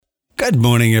Good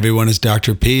morning, everyone. It's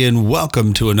Dr. P, and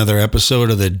welcome to another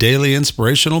episode of the Daily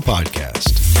Inspirational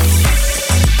Podcast.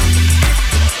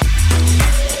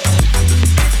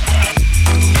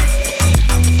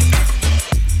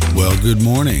 Well, good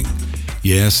morning.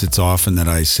 Yes, it's often that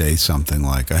I say something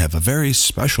like, I have a very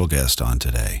special guest on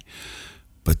today.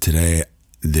 But today,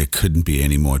 there couldn't be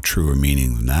any more truer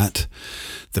meaning than that.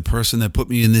 The person that put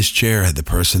me in this chair, the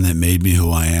person that made me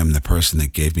who I am, the person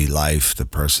that gave me life, the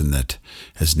person that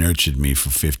has nurtured me for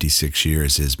 56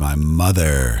 years is my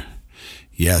mother.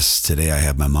 Yes, today I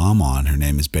have my mom on. Her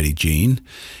name is Betty Jean,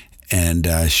 and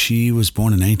she was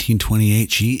born in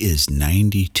 1928. She is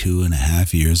 92 and a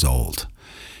half years old.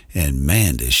 And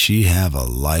man, does she have a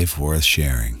life worth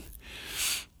sharing.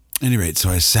 At any rate, so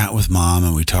I sat with Mom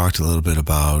and we talked a little bit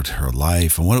about her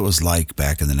life and what it was like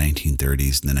back in the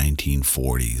 1930s and the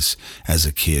 1940s as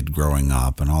a kid growing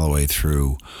up, and all the way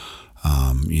through,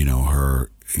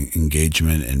 her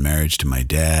engagement and marriage to my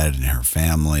dad and her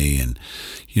family, and,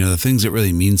 the things that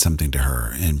really mean something to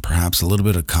her, and perhaps a little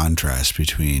bit of contrast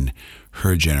between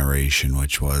her generation,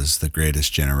 which was the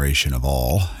greatest generation of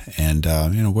all, and,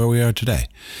 where we are today.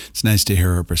 It's nice to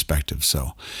hear her perspective.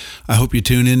 So I hope you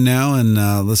tune in now and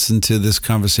listen to this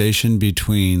conversation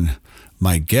between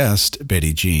my guest,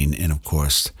 Betty Jean, and, of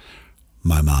course,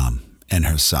 my mom and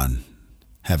her son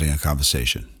having a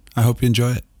conversation. I hope you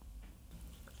enjoy it.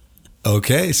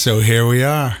 Okay, so here we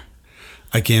are.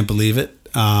 I can't believe it.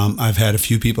 I've had a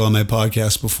few people on my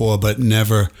podcast before, but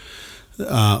never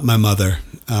my mother,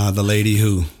 the lady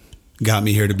who got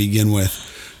me here to begin with.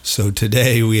 So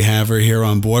today we have her here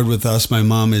on board with us. My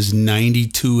mom is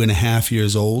 92 and a half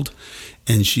years old,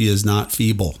 and she is not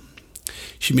feeble.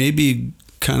 She may be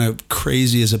kind of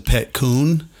crazy as a pet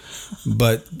coon,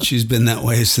 but she's been that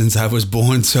way since I was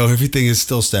born, so everything is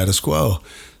still status quo.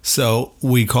 So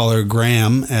we call her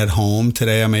Graham at home.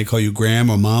 Today I may call you Graham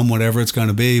or Mom, whatever it's going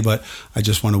to be, but I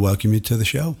just want to welcome you to the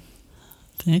show.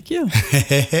 Thank you.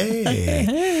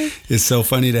 Hey. It's so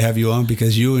funny to have you on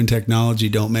because you and technology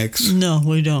don't mix. No,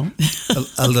 we don't.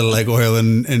 a little like oil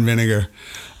and vinegar,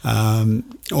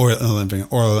 oil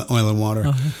and water.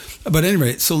 Okay. But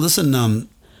anyway, so listen,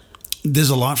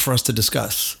 there's a lot for us to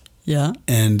discuss. Yeah.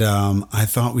 And I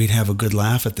thought we'd have a good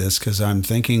laugh at this because I'm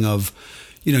thinking of,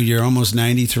 you're almost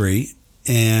 93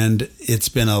 and it's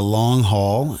been a long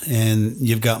haul and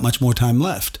you've got much more time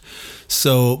left.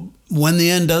 So when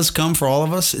the end does come for all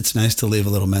of us, it's nice to leave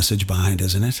a little message behind,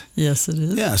 isn't it? Yes, it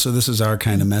is. Yeah, so this is our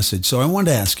kind of message. So I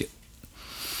wanted to ask you,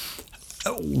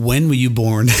 when were you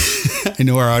born? I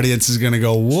know our audience is going to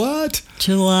go, what?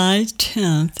 July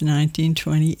 10th,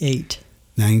 1928.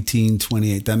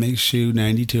 1928. That makes you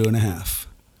 92 and a half.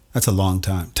 That's a long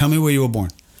time. Tell me where you were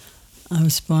born. I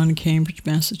was born in Cambridge,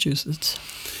 Massachusetts.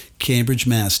 Cambridge,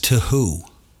 Mass. To who?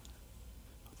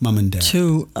 Mom and Dad.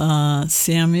 To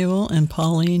Samuel and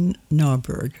Pauline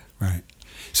Norberg. Right.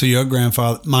 So your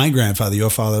grandfather, your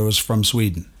father was from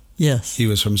Sweden. Yes. He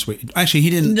was from Sweden. Actually, he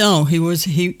didn't. No, he was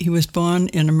born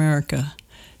in America.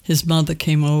 His mother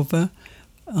came over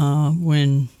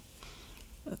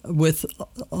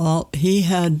he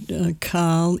had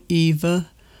Carl, Eva,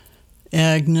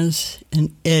 Agnes,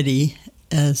 and Eddie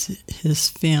as his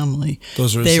family.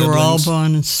 Those were They siblings? were all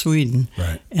born in Sweden.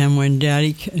 Right. And when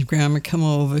Grandma came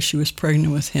over, she was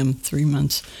pregnant with him 3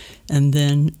 months, and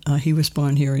then he was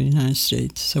born here in the United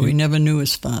States. So we never knew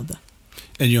his father.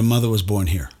 And your mother was born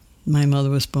here? My mother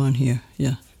was born here,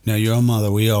 yeah. Now, your mother,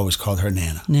 we always called her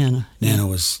Nana. Nana.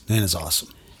 Nana's awesome.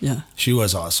 Yeah. She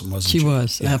was awesome, wasn't she? She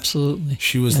was, yeah. Absolutely.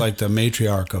 She was like the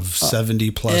matriarch of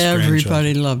 70-plus grandchildren.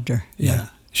 Everybody loved her. Yeah.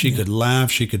 She could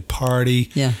laugh. She could party.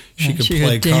 Yeah. She could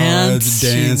play cards,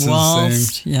 dance, and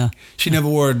sing. Yeah. She never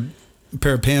wore a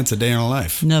pair of pants a day in her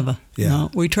life. Never. Yeah.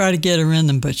 No. We tried to get her in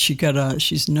them, but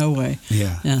she's no way.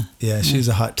 Yeah. Yeah. She's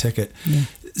a hot ticket. Yeah.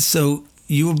 So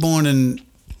you were born in,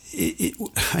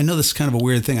 I know this is kind of a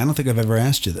weird thing. I don't think I've ever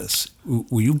asked you this.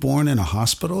 Were you born in a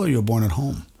hospital or you were born at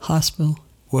home? Hospital.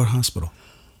 What hospital?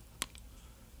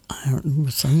 I don't know,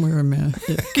 somewhere in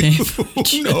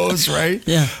Cambridge. Who knows, right?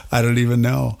 Yeah. I don't even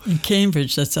know. In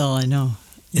Cambridge, that's all I know.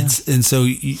 Yeah. And so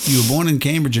you were born in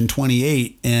Cambridge in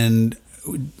 28, and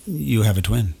you have a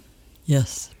twin.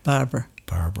 Yes, Barbara.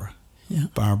 Yeah.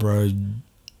 Barbara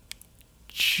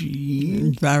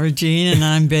Jean. Barbara Jean, and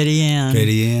I'm Betty Ann.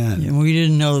 Betty Ann. And we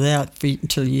didn't know that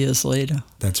until years later.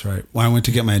 That's right. Well, I went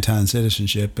to get my Italian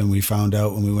citizenship, and we found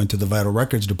out when we went to the Vital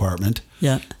Records Department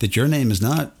that your name is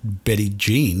not Betty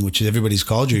Jean, which everybody's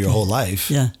called you your whole life.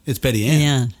 Yeah. It's Betty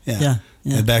Ann. Yeah.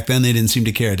 And back then, they didn't seem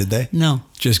to care, did they? No.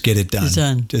 Just get it done. Get it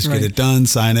done, Get it done,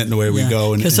 sign it, and away we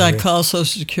go. Because I called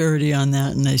Social Security on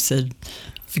that, and they said,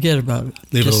 forget about it.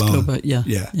 Leave Just it alone. Go by, yeah.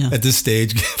 At this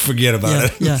stage, forget about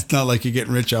it. Yeah. It's not like you're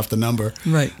getting rich off the number.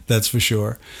 Right. That's for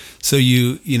sure. So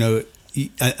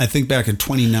I think back in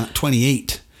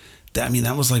 28,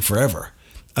 that was like forever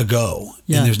ago.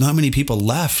 Yeah. And there's not many people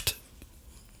left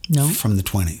No. from the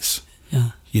 20s.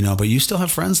 Yeah. But you still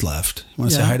have friends left. You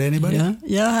want to say hi to anybody? Yeah.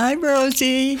 Yeah. Hi,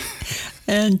 Rosie,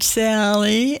 and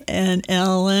Sally, and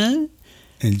Ellen,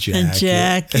 And Jackie. and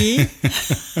Jackie,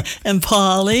 and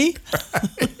Polly.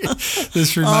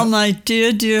 All my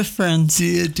dear friends.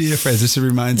 Dear friends. This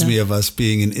reminds me of us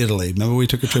being in Italy. Remember we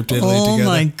took a trip to Italy together? Oh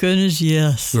my goodness,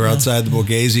 yes. We were outside the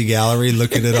Borghese Gallery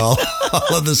looking at all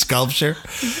of the sculpture.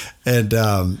 And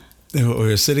we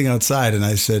were sitting outside and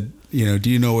I said, do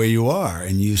you know where you are?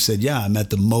 And you said, yeah, I'm at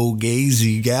the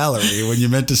Borghese Gallery, when you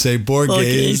meant to say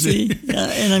Borghese. Yeah,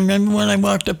 and I remember when I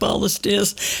walked up all the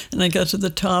stairs and I got to the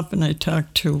top and I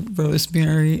talked to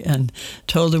Rosemary and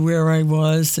told her where I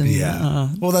was. And,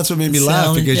 well, that's what made me laugh,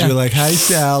 Sally, because you were like, hi,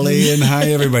 Sally, and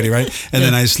hi, everybody, right? And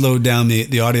then I slowed down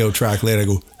the audio track later. I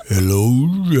go, hello,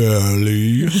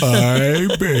 Sally. Hi,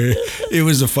 babe. It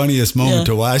was the funniest moment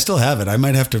to watch. I still have it. I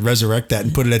might have to resurrect that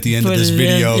and put it at the end of this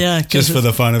video just for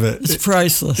the fun of it. It's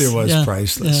priceless. It was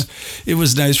priceless. Yeah. It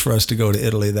was nice for us to go to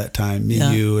Italy that time, me,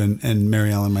 you, and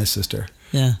Mary Ellen, my sister.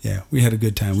 Yeah. Yeah, we had a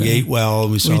good time. We ate well,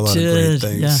 and we saw a lot of great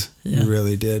things. Yeah. We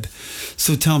really did.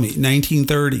 So tell me,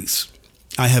 1930s.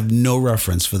 I have no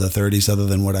reference for the 30s other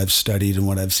than what I've studied and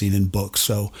what I've seen in books.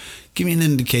 So give me an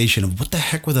indication of what the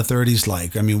heck were the 30s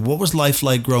like? I mean, what was life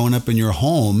like growing up in your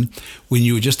home when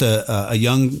you were just a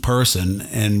young person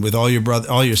and with all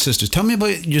your sisters? Tell me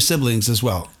about your siblings as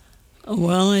well.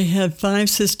 Well, I had 5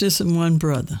 sisters and 1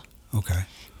 brother. Okay.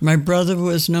 My brother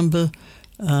was number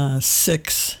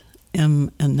 6,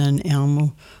 and then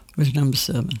Alma was number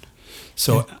 7.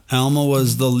 So Alma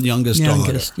was the youngest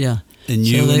daughter. Yeah. And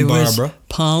you and Barbara?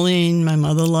 Pauline, my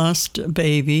mother lost a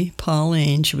baby.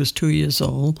 Pauline, she was 2 years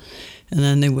old. And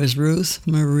then there was Ruth,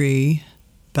 Marie,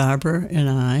 Barbara, and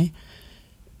I,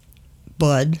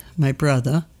 Bud, my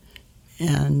brother,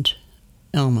 and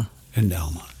Elma. And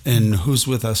Elma. And who's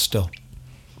with us still?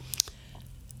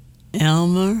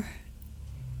 Elmer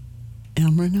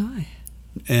and I.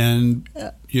 And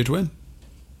your twin?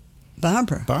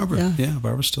 Barbara. Yeah,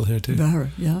 Barbara's still here too. Barbara,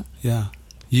 yeah. Yeah.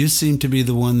 You seem to be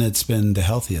the one that's been the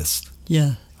healthiest.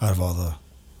 Yeah. Out of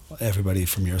everybody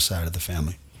from your side of the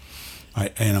family.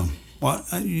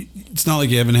 It's not like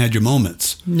you haven't had your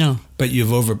moments. No. But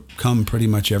you've overcome pretty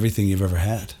much everything you've ever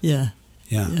had. Yeah.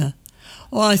 Yeah. Yeah.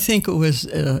 Well, I think it was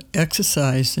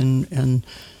exercise and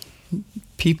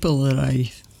people that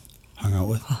I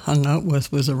hung out with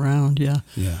was around, yeah.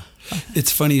 Yeah.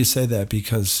 It's funny you say that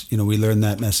because, we learned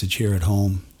that message here at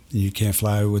home. You can't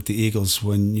fly with the eagles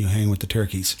when you hang with the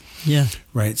turkeys. Yeah.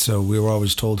 Right? So we were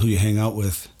always told who you hang out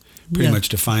with pretty much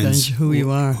defines who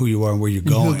you are. Who you are and where you're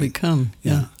going. Who you become.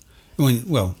 Yeah.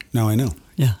 Well, now I know.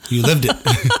 Yeah. You lived it.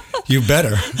 You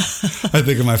better. I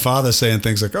think of my father saying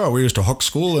things like, we used to hook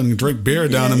school and drink beer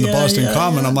down in the Boston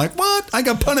Common. I'm like, what? I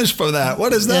got punished for that.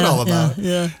 What is that all about?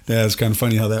 Yeah. Yeah, it's kind of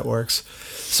funny how that works.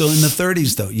 So in the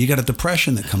 30s, though, you got a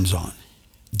depression that comes on.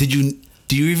 Do you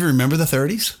even remember the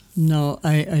 30s? No,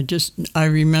 I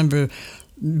remember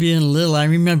being little.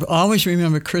 Always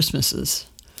remember Christmases.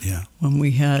 Yeah. When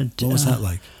we had... What was that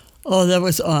like? Oh, that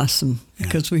was awesome. Yeah.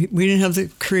 Because we didn't have the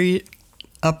tree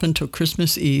up until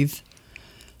Christmas Eve.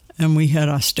 And we had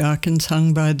our stockings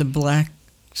hung by the black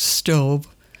stove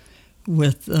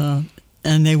with...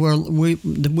 and we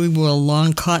wore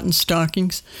long cotton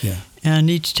stockings. Yeah.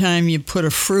 And each time you put a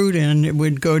fruit in, it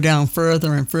would go down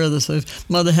further and further. So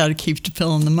Mother had to keep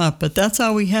filling them up. But that's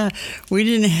all we had. We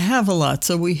didn't have a lot.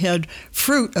 So we had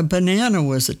fruit. A banana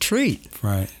was a treat.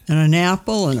 Right. And an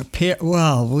apple and a pear.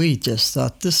 Wow, we just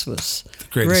thought this was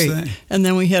great. Thing. And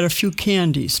then we had a few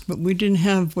candies. But we didn't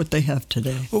have what they have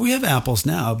today. Well, we have apples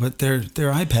now, but they're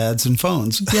iPads and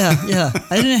phones. Yeah.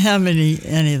 I didn't have any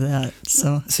of that.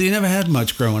 So you never had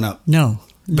much growing up? No.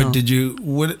 But did you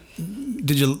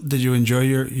enjoy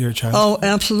your childhood? Oh,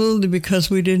 absolutely, because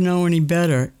we didn't know any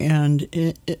better. And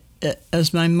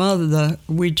as my mother,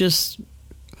 we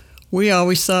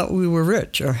always thought we were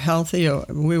rich or healthy, or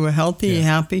we were healthy,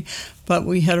 happy, but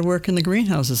we had to work in the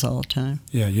greenhouses all the time.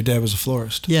 Yeah, your dad was a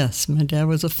florist. Yes, my dad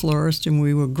was a florist, and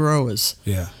we were growers.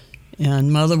 Yeah.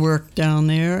 And Mother worked down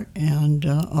there, and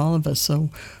all of us. So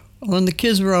when the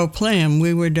kids were out playing,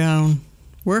 we were down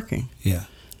working. Yeah.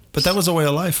 But that was a way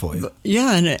of life for you.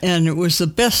 Yeah, and it was the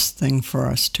best thing for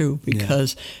us, too,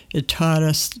 because it taught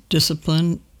us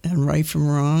discipline and right from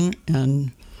wrong.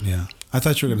 And I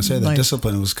thought you were going to say that Like-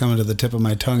 discipline was coming to the tip of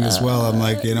my tongue as well. I'm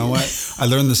like, you know what? I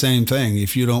learned the same thing.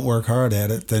 If you don't work hard at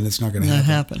it, then it's not going to That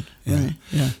happen. happened. Yeah. Right.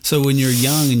 Yeah. So when you're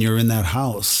young and you're in that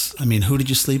house, I mean, who did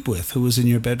you sleep with? Who was in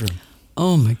your bedroom?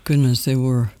 Oh my goodness, they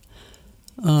were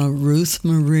Ruth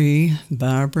Marie,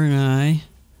 Barbara, and I.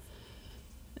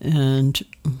 And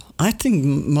I think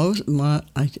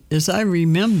as I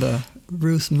remember,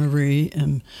 Ruth Marie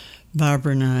and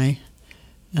Barbara and I,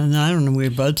 and I don't know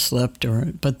where Bud slept,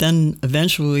 but then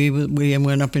eventually we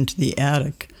went up into the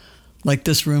attic, like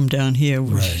this room down here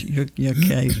was Right. your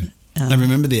cave. I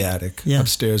remember the attic Yeah.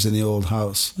 upstairs in the old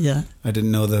house. Yeah. I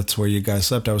didn't know that's where you guys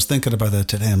slept. I was thinking about that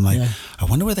today. I'm like, Yeah. I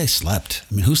wonder where they slept.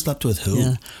 I mean, who slept with who?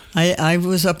 Yeah, I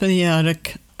was up in the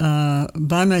attic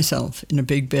by myself in a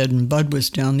big bed, and Bud was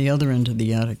down the other end of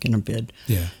the attic in a bed.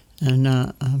 Yeah.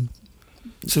 And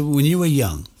So when you were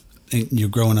young and you're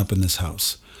growing up in this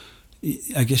house,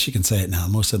 I guess you can say it now.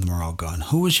 Most of them are all gone.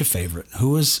 Who was your favorite?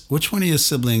 Which one of your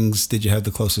siblings did you have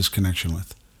the closest connection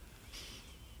with?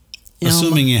 Alma.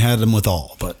 Assuming you had them with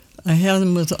all, but I had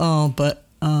them with all, but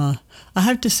I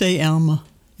have to say Alma.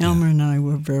 Alma and I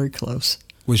were very close.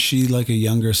 was she like a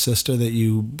younger sister that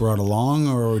you brought along,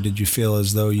 or did you feel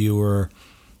as though you were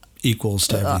equals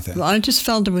to everything? I just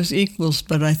felt it was equals,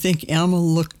 but I think Alma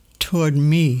looked toward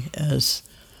me as,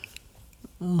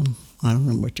 I don't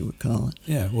know what you would call it.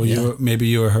 Yeah, well, Yeah. maybe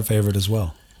you were her favorite as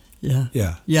well. Yeah.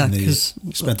 Yeah. Yeah, And you 'cause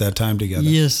spent that time together.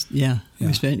 Years, Yeah.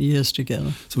 we spent years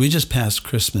together. So we just passed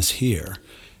Christmas here.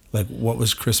 Like, what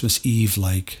was Christmas Eve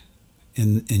like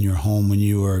in your home when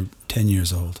you were 10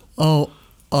 years old? Oh,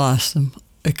 awesome.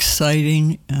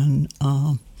 Exciting. And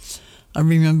I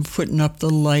remember putting up the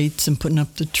lights and putting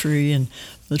up the tree, and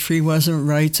the tree wasn't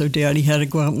right, so Daddy had to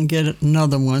go out and get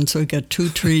another one. So he got two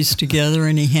trees together,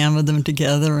 and he hammered them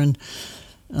together, and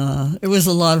it was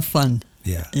a lot of fun.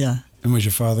 Yeah. Yeah. And was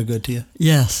your father good to you?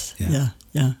 Yes. Yeah. Yeah.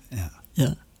 Yeah. Yeah.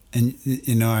 Yeah. And,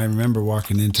 you know, I remember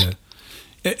walking into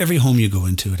every home you go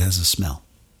into, it has a smell.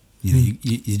 You know,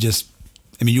 you just,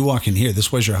 I mean, you walk in here,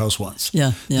 this was your house once.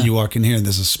 Yeah. Yeah. You walk in here and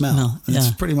there's a smell. Smell, And It's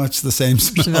yeah. pretty much the same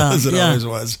smell as it yeah. always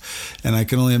was. And I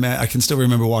can only imagine, I can still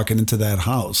remember walking into that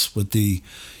house with the,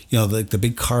 you know, the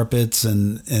big carpets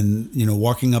and, you know,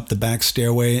 walking up the back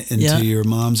stairway into Yeah. your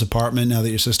mom's apartment now that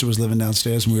your sister was living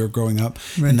downstairs and we were growing up.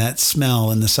 Right. And that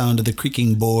smell and the sound of the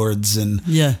creaking boards and,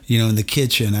 Yeah. you know, in the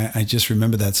kitchen. I just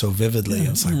remember that so vividly. I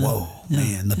was like, whoa,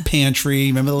 man, the pantry.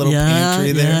 Remember the little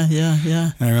pantry there?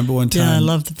 Yeah. And I remember one time, Yeah, I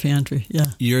love the pantry. Yeah.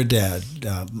 your dad,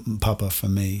 Papa, for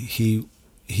me,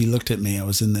 he looked at me. I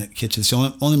was in the kitchen. It's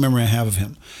the only memory I have of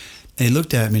him. And he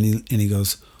looked at me and he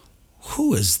goes,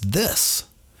 "Who is this?"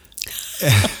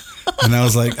 And I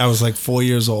was like 4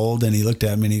 years old, and he looked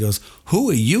at me and he goes, "Who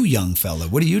are you, young fella?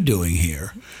 What are you doing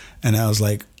here?" And I was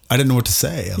like, I didn't know what to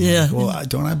say. I'm Yeah. like, well,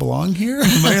 don't I belong here?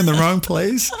 Am I in the wrong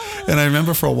place? And I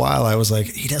remember for a while I was like,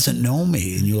 he doesn't know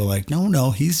me. And you were like,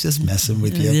 no, he's just messing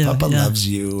with you. Yeah, Papa yeah. loves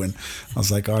you. And I was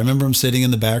like, oh, I remember him sitting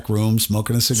in the back room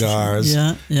smoking his cigars.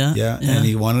 Yeah. And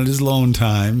he wanted his alone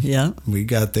time. Yeah. We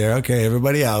got there. Okay,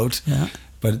 everybody out. Yeah.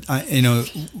 But you know,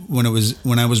 when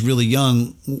I was really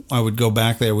young, I would go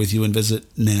back there with you and visit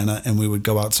Nana, and we would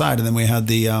go outside, and then we had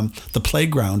the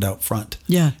playground out front.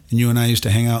 Yeah. And you and I used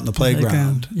to hang out in the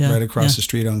playground Yeah, right across yeah. the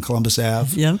street on Columbus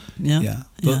Ave. Yeah.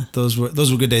 Yeah. Those were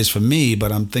good days for me,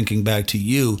 but I'm thinking back to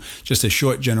you, just a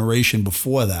short generation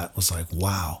before that was like,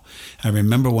 wow. I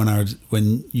remember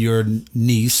when your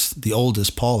niece, the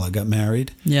oldest, Paula, got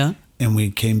married. Yeah. And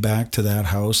we came back to that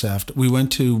house after we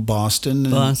went to Boston.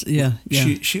 And Yeah.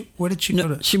 She where did she go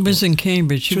to? She was in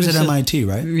Cambridge. She was at MIT,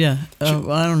 right? Yeah. I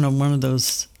don't know, one of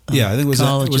those. Yeah, I think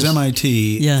it was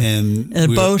MIT. Yeah. And a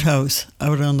boathouse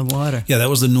out on the water. Yeah, that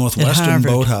was the Northwestern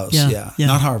Harvard. Boathouse. Yeah.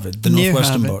 Not Harvard. The Near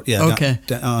Northwestern Harvard. Boat. Yeah. Okay.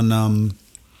 On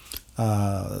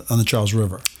the Charles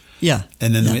River. Yeah.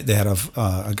 And then they had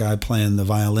a guy playing the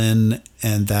violin,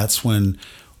 and that's when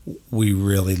we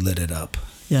really lit it up.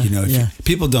 Yeah, You know, yeah.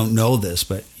 people don't know this,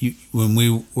 but when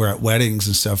we were at weddings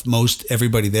and stuff,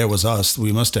 everybody there was us.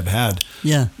 We must have had,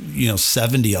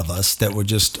 70 of us that were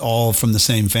just all from the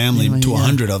same family to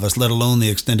 100 of us, let alone the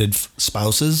extended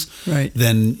spouses. Right.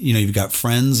 Then, you've got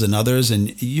friends and others,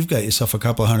 and you've got yourself a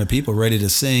couple of hundred people ready to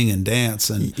sing and dance.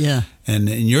 And and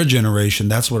in your generation,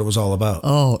 that's what it was all about.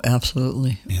 Oh,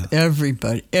 absolutely. Yeah.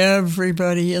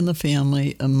 Everybody in the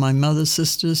family, and my mother's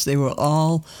sisters, they were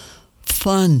all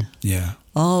fun. Yeah.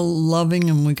 All loving,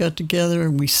 and we got together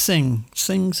and we sing.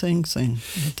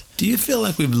 Do you feel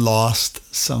like we've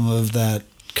lost some of that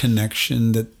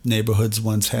connection that neighborhoods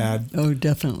once had? Oh,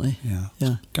 definitely.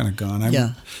 Yeah. Kind of gone.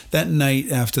 Yeah. That night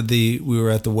after we were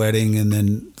at the wedding, and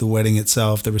then the wedding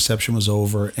itself, the reception was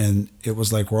over, and it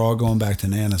was like we're all going back to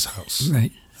Nana's house.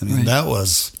 Right. I mean, that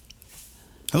was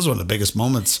one of the biggest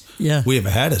moments we ever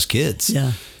had as kids.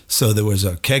 Yeah. So there was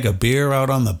a keg of beer out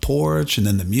on the porch, and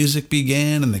then the music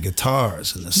began, and the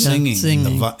guitars, and the singing.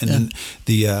 And then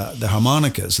the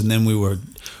harmonicas, and then we were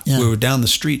down the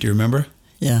street. Do you remember?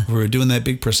 Yeah. We were doing that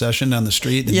big procession down the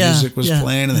street. The music was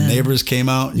playing, and the neighbors came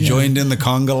out and joined in the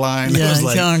conga line. Yeah, it was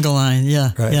like conga line.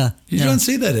 Yeah, right. Yeah. You don't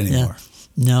see that anymore. Yeah.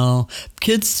 No,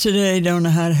 kids today don't know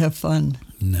how to have fun.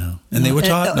 No, and they were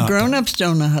taught not. Grown-ups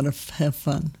don't know how to have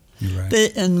fun. You're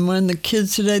right. And when the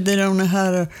kids today, they don't know how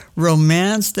to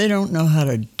romance. They don't know how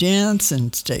to dance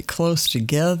and stay close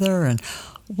together. And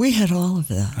we had all of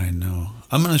that. I know.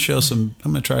 I'm going to show some.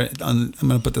 I'm going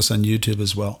to put this on YouTube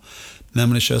as well. And I'm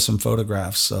going to show some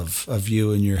photographs of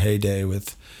you in your heyday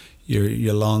with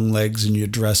your long legs and your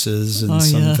dresses and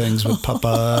things with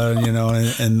Papa,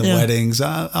 and the weddings.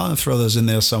 I'll throw those in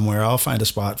there somewhere. I'll find a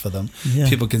spot for them. Yeah.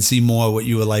 People can see more what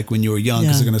you were like when you were young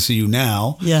because they're going to see you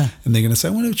now. Yeah. And they're going to say,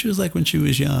 I wonder what she was like when she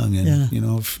was young. And,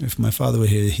 if my father were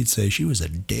here, he'd say she was a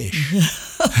dish.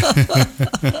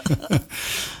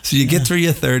 So you get through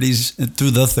your 30s,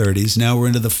 through the 30s. Now we're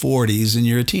into the 40s and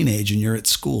you're a teenager and you're at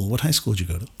school. What high school did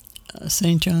you go to?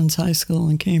 St. John's High School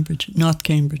in Cambridge, North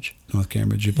Cambridge. North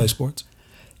Cambridge. You play sports?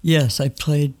 Yes, I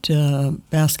played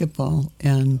basketball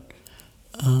and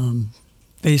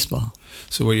baseball.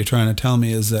 So what you're trying to tell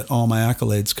me is that all my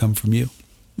accolades come from you.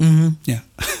 Mm-hmm. Yeah.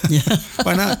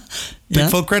 Why not? Take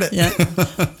full credit. Yeah.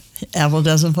 Apple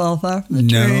doesn't fall far from the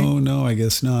tree. No, I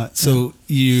guess not. So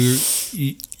you're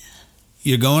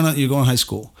going to high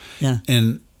school. Yeah.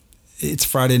 And it's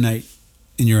Friday night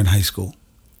and you're in high school.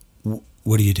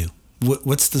 What do you do?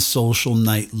 What's the social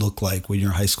night look like when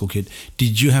you're a high school kid?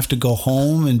 Did you have to go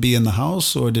home and be in the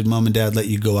house, or did mom and dad let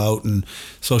you go out and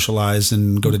socialize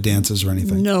and go to dances or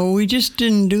anything? No, we just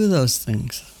didn't do those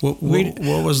things. What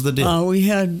was the deal? We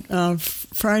had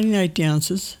Friday night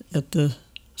dances at the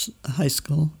high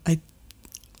school. I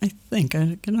think.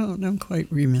 I don't quite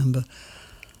remember.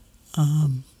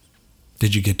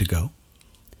 Did you get to go?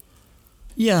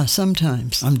 Yeah,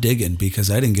 sometimes. I'm digging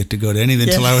because I didn't get to go to anything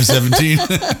until I was 17.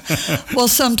 Well,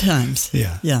 sometimes.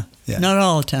 Yeah. Not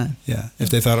all the time. Yeah. If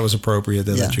they thought it was appropriate,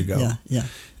 they let you go. Yeah.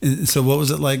 And so what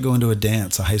was it like going to a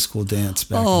dance, a high school dance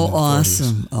back in the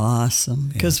 40s? Awesome.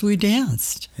 Because we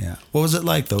danced. Yeah. What was it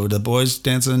like, though? The boys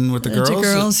dancing with the girls? The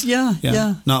girls,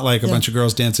 yeah. Not like a bunch of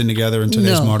girls dancing together in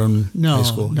today's modern high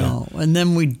school? No. And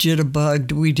then we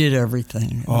jitterbugged. We did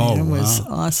everything. It was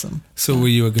awesome. So were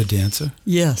you a good dancer?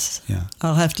 Yes. Yeah.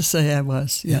 I'll have to say I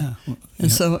was. Yeah.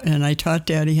 And I taught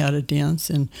Daddy how to dance,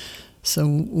 and so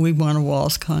we won a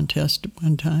waltz contest at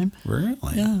one time. Really?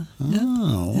 Yeah.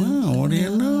 Oh, wow. What do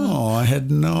you know? I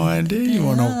had no idea you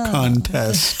won a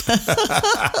contest.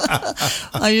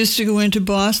 I used to go into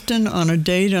Boston on a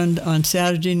date on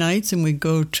Saturday nights, and we'd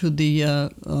go to the,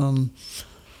 there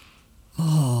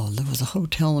was a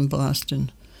hotel in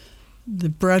Boston, the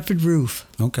Bradford Roof.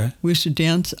 Okay. We used to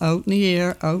dance out in the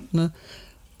air, out in the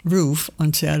roof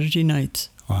on Saturday nights.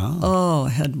 Wow. Oh, I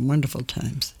had wonderful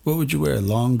times. What would you wear? A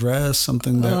long dress?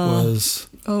 Something that was...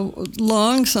 Oh,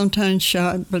 long, sometimes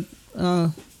short, but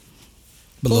below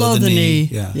the knee.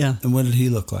 Yeah. And what did he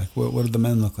look like? What did the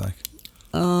men look like?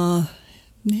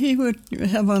 He would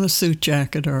have on a suit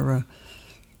jacket or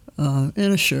and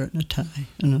a shirt and a tie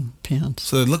and a pants.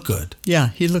 So they looked good. Yeah,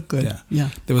 he looked good. Yeah.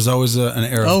 There was always an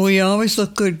air of... Oh, we always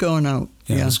looked good going out.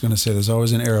 Yeah, I was going to say there's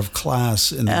always an air of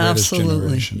class in the British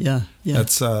generation. Yeah.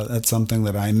 That's something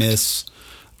that I miss.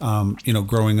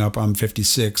 Growing up, I'm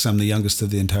 56. I'm the youngest of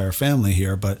the entire family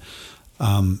here. But,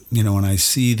 when I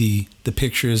see the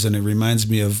pictures, and it reminds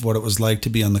me of what it was like to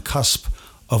be on the cusp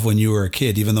of when you were a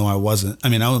kid, even though I wasn't. I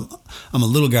mean, I'm a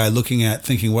little guy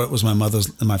thinking what was my mother's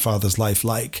and my father's life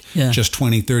like just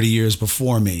 20, 30 years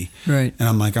before me. Right. And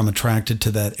I'm attracted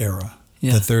to that era.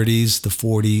 Yeah. The 30s, the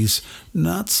 40s,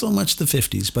 not so much the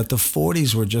 50s, but the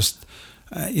 40s were just,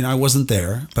 I wasn't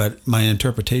there, but my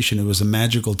interpretation, it was a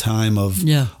magical time of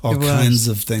all kinds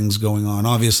of things going on.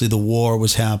 Obviously, the war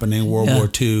was happening, World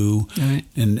War II. Right.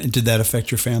 And did that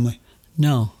affect your family?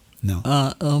 No. No.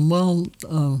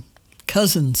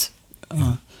 Cousins.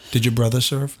 Did your brother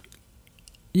serve?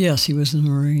 Yes, he was in the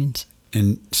Marines.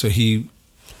 And so he...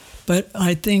 But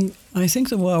I think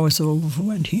the war was over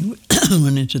when he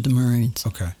went into the Marines.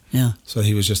 Okay. Yeah. So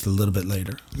he was just a little bit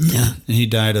later. Yeah. And he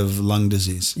died of lung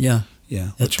disease. Yeah.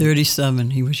 Yeah. At 37,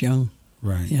 he was young.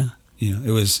 Right. Yeah. He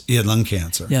had lung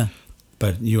cancer. Yeah.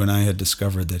 But you and I had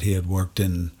discovered that he had worked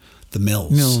in the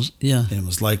mills. Yeah. And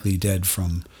was likely dead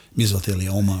from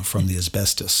mesothelioma from the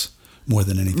asbestos more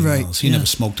than anything right. else. He never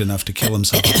smoked enough to kill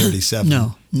himself at 37.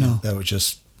 No. That was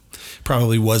just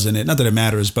probably wasn't it. Not that it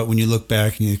matters, but when you look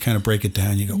back and you kind of break it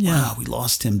down, you go, Yeah. wow, we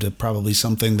lost him to probably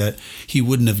something that he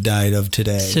wouldn't have died of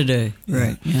today. Today,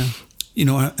 right, yeah. You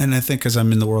know, and I think as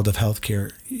I'm in the world of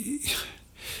healthcare,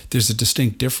 there's a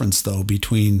distinct difference, though,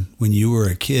 between when you were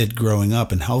a kid growing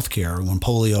up in healthcare, when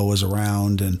polio was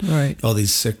around and Right. all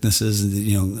these sicknesses,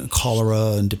 you know,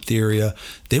 cholera and diphtheria,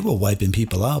 they were wiping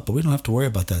people out, but we don't have to worry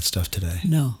about that stuff today.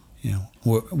 No. You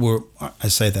know, I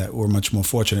say that we're much more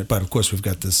fortunate, but of course we've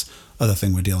got this other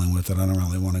thing we're dealing with that I don't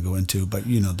really want to go into, but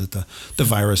you know that the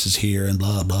virus is here and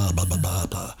blah, blah, blah, blah, blah,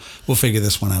 blah. We'll figure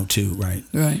this one out too, right?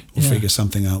 Right. We'll yeah. figure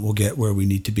something out. We'll get where we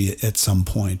need to be at some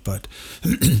point. But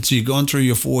so you're going through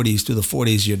your 40s, through the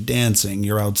 40s, you're dancing,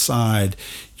 you're outside,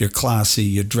 you're classy,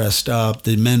 you're dressed up.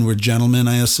 The men were gentlemen,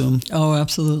 I assume? Oh,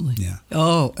 absolutely. Yeah.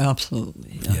 Oh,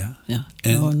 absolutely. Yeah. Yeah. Yeah.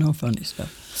 And- No funny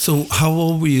stuff. So how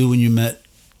old were you when you met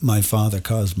my father,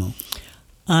 Cosmo?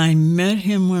 I met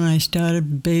him when I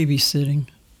started babysitting,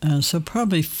 so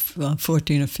probably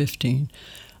 14 or 15.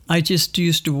 I just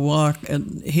used to walk,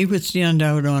 and he would stand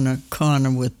out on a corner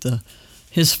with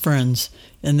his friends,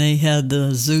 and they had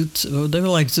the zoots. Oh, they were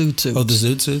like zoot suits. Oh, the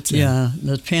zoot suits? Yeah,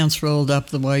 the pants rolled up,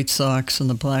 the white socks, and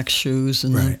the black shoes,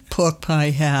 and the Right. pork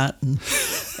pie hat,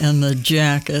 and the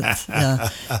jacket. Yeah,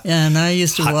 and I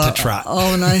used to Hot to walk. trot.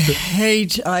 Oh, and I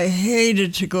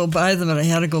hated to go by them, but I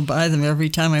had to go by them every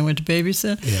time I went to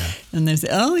babysit. Yeah. And they say,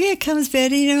 "Oh, here comes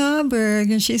Betty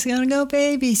Norberg, and she's gonna go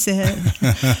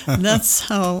babysit." That's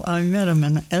how I met him,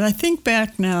 and I think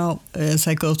back now as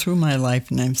I go through my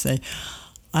life, and I say,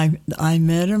 I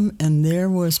met him, and there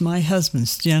was my husband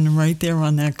standing right there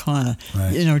on that corner.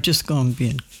 Right. You know, just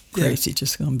being crazy,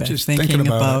 just going back, Just thinking thinking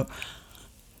about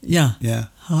yeah, Yeah.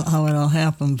 how it all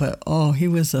happened. But he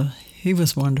was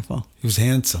wonderful. He was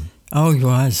handsome. Oh, he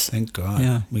was. Thank God.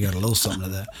 Yeah. We got a little something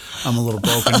of that. I'm a little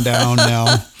broken down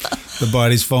now. The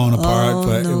body's falling apart,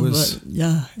 but it was... But,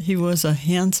 yeah, he was a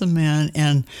handsome man,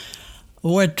 and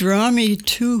what drew me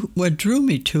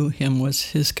to him was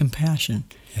his compassion.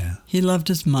 Yeah. He loved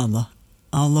his mother,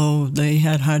 although they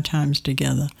had hard times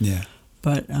together. Yeah.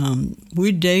 But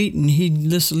we'd date, and he'd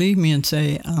just leave me and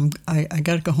say, I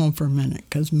got to go home for a minute,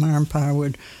 because Ma and Pa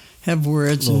would have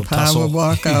words, Little and Pa tussle. would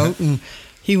walk out, and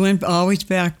he went always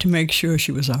back to make sure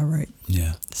she was all right.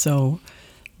 Yeah. So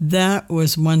that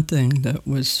was one thing that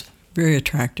was very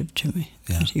attractive to me.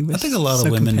 Yeah. that he was I think a lot so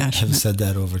of women have compassionate. said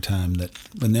that over time, that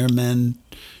when their men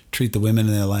treat the women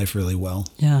in their life really well,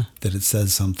 Yeah, that it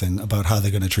says something about how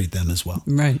they're going to treat them as well.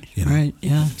 right, You know? right,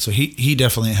 yeah. So he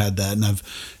definitely had that, and I've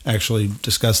actually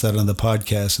discussed that on the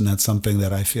podcast, and that's something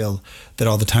that I feel that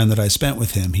all the time that I spent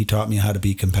with him, he taught me how to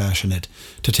be compassionate,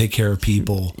 to take care of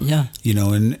people. Yeah. You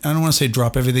know, and I don't want to say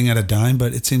drop everything at a dime,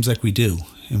 but it seems like we do,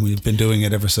 and we've been doing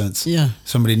it ever since. Yeah.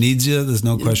 Somebody needs you, there's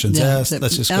no questions Yeah, asked,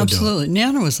 let's just go do it. absolutely.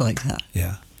 Nana was like that.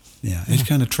 Yeah. Yeah. It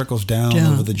kind of trickles down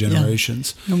Yeah, over the yeah.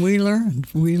 generations. And we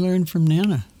learned from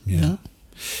Nana. Yeah.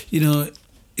 You know,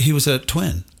 he was a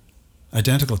twin,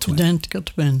 identical twin. Identical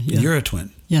twin. Yeah. And you're a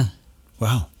twin. Yeah.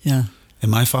 Wow. Yeah. And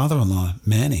my father-in-law,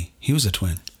 Manny, he was a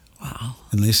twin. Wow.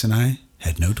 And Lisa and I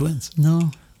had no twins.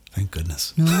 No, Thank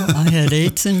goodness. I had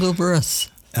 8 single births.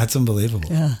 That's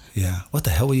unbelievable. Yeah. Yeah. What the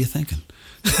hell were you thinking?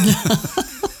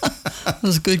 I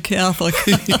was a good Catholic.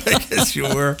 I guess you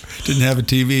were. Didn't have a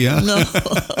TV, huh? No.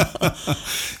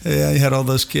 Yeah, you had all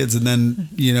those kids. And then,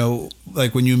 you know,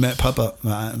 like when you met Papa,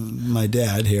 my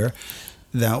dad here,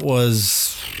 that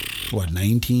was, what,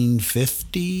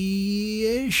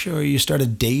 1950-ish? Or you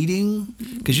started dating?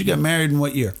 Because you got married in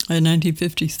what year? In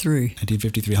 1953.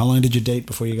 1953. How long did you date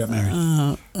before you got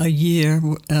married? A year,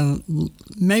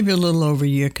 maybe a little over a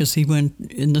year, because he went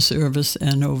in the service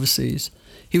and overseas.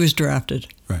 He was drafted,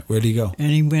 Right. Where did he go?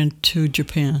 and he went to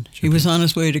Japan. He was on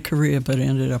his way to Korea, but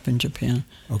ended up in Japan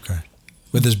Okay.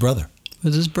 With his brother?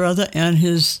 with his brother and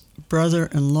his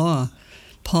brother-in-law,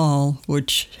 Paul,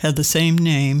 which had the same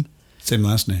name. Same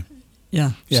last name.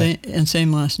 Yeah, Yeah.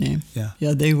 same last name. Yeah.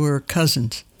 Yeah, they were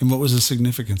cousins. And what was the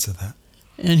significance of that?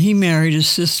 And he married his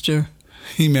sister.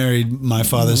 He married my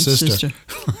father's sister.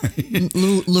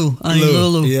 Lulu.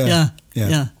 Lou, Yeah. yeah.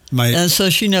 Yeah. And so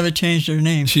she never changed her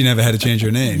name. She never had to change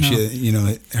her name. No. She, you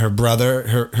know, her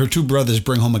brother, her 2 brothers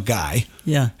bring home a guy.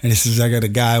 Yeah. And he says, I got a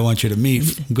guy I want you to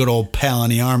meet. Good old pal in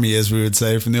the army, as we would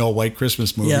say from the old White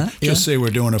Christmas movie. Yeah, Just say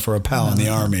we're doing it for a pal in the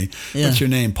army. Yeah. What's your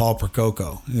name? Paul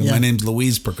Prococo. Yeah. My name's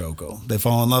Louise Prococo. They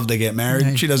fall in love, they get married.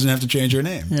 Right. She doesn't have to change her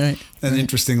name. Right. An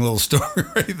interesting little story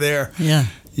right there. Yeah.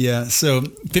 Yeah. So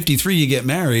 53, you get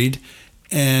married.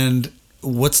 And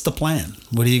what's the plan?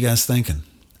 What are you guys thinking?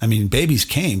 I mean, babies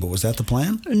came, but was that the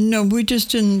plan? No, we just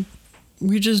didn't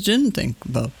think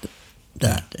about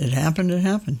that. It happened, it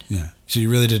happened. Yeah. So you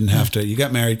really didn't have to. You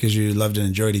got married because you loved and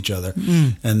enjoyed each other,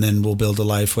 and then we'll build a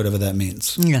life, whatever that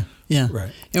means. Yeah, yeah.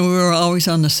 Right. And we were always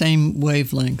on the same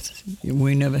wavelength.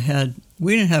 We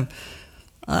didn't have,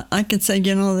 I could say,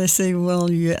 they say,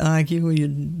 well, you argue, you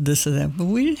this or that, but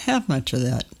we didn't have much of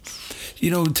that.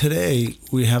 Today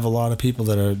we have a lot of people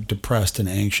that are depressed and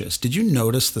anxious. Did you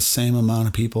notice the same amount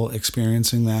of people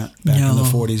experiencing that back in the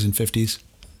 40s and 50s?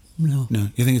 No. No.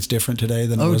 You think it's different today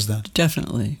than it was then?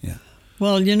 Definitely. Yeah.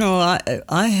 Well,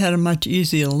 I had a much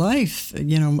easier life.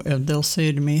 They'll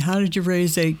say to me, how did you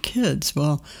raise 8 kids?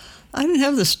 Well, I didn't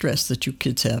have the stress that you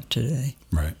kids have today.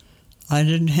 Right. I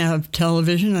didn't have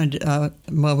television.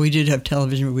 We did have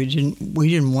television, but we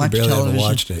didn't watch you barely television. Ever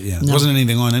watched it, yeah. No. There wasn't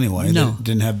anything on anyway. No. They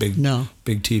didn't have big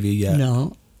TV yet.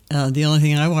 No. The only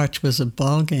thing I watched was a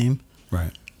ball game.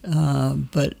 Right.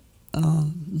 But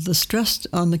the stress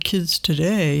on the kids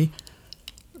today,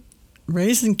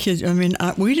 raising kids,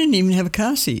 we didn't even have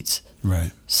car seats.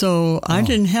 Right. So I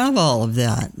didn't have all of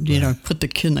that. Put the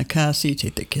kid in the car seat,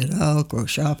 take the kid out, go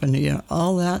shopping,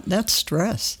 all that. That's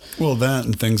stress. Well, that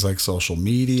and things like social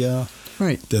media.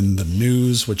 Right. Then the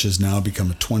news, which has now become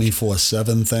a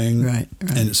 24/7 thing. Right.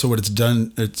 And so what it's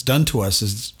done to us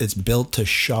is it's built to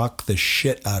shock the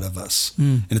shit out of us.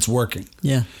 And it's working.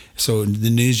 Yeah. So the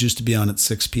news used to be on at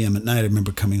 6 p.m. at night. I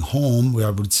remember coming home. I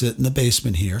would sit in the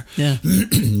basement here. Yeah.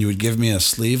 You would give me a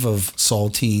sleeve of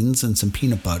saltines and some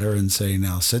peanut butter and say,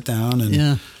 now sit down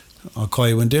and I'll call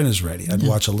you when dinner's ready. I'd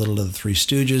watch a little of the Three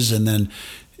Stooges, and then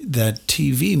that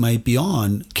TV might be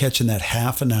on catching that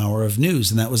half an hour of news,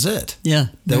 and that was it. Yeah.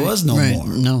 There was no more.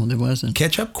 No, there wasn't.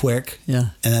 Catch up quick,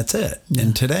 and that's it. Yeah.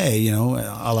 And today, a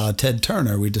la Ted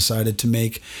Turner, we decided to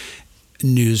make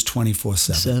news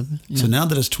 24/7. So now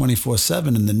that it's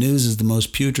 24/7 and the news is the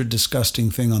most putrid, disgusting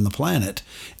thing on the planet,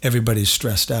 everybody's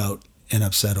stressed out and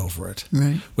upset over it.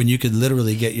 Right. When you could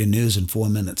literally get your news in 4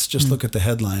 minutes. Just look at the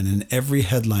headline, and every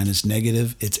headline is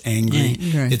negative. It's angry.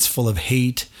 Right. It's full of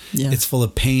hate. Yeah. It's full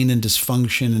of pain and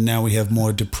dysfunction. And now we have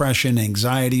more depression,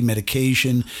 anxiety,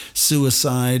 medication,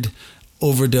 suicide,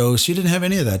 overdose. You didn't have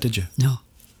any of that, did you? No.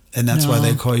 And that's why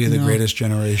they call you the greatest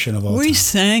generation of all time. We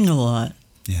sang a lot.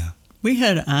 Yeah. We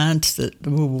had aunts that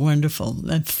were wonderful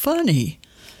and funny.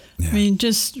 Yeah. We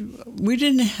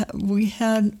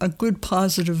had a good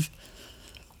positive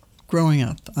growing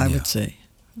up, I would say.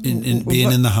 Being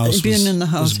in the house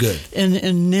was good.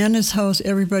 In Nana's house,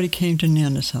 everybody came to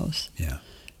Nana's house. Yeah.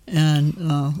 And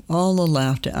all the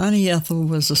laughter. Auntie Ethel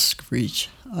was a screech.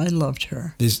 I loved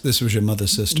her. This was your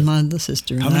mother's sister? Mother's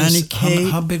sister. Auntie Kate.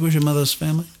 How big was your mother's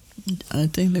family? I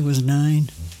think there was 9.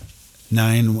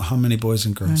 9? How many boys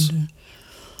and girls?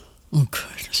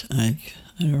 Goodness, I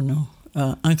don't know.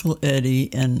 Uncle Eddie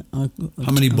and Uncle.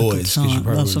 How many boys? Tom. You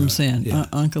That's what I'm saying. Yeah.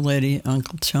 Uncle Eddie,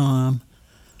 Uncle Tom.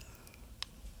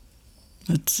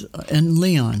 And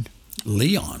Leon.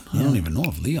 Leon? I don't even know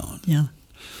of Leon. Yeah.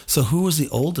 So who was the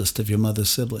oldest of your mother's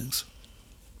siblings?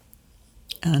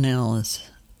 Aunt Alice.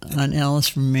 Aunt Alice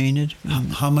from Maynard.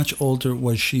 How much older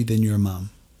was she than your mom?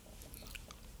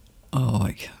 Oh,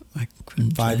 I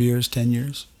couldn't 5 say. years, 10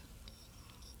 years?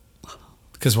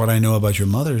 Because what I know about your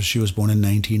mother is she was born in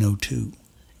 1902.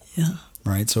 Yeah.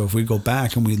 Right? So if we go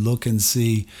back and we look and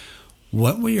see,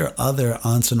 what were your other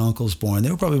aunts and uncles born? They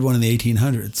were probably born in the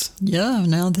 1800s. Yeah,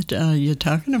 now that you're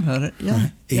talking about it. Yeah.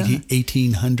 Right?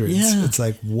 1800s. Yeah. It's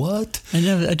like, what? I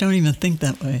don't even think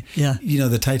that way. Yeah.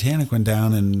 The Titanic went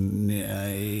down in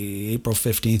April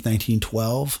 15th,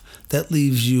 1912. That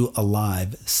leaves you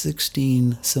alive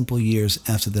 16 simple years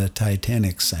after the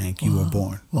Titanic sank. You were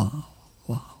born. Wow.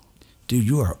 Dude,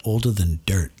 you are older than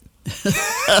dirt.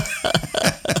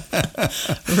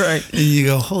 Right. And you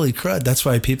go, holy crud. That's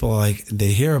why people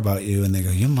they hear about you and they go,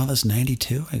 your mother's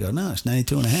 92? I go, no, it's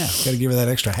 92 and a half. Got to give her that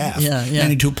extra half. Yeah.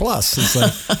 92 plus. It's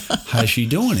like, how's she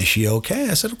doing? Is she okay?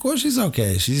 I said, of course she's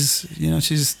okay. She's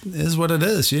is what it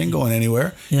is. She ain't going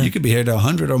anywhere. Yeah. You could be here to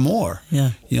 100 or more.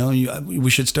 Yeah. We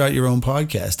should start your own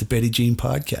podcast, the Betty Jean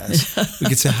podcast. We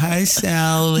could say, hi,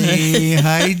 Sally.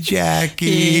 Hi,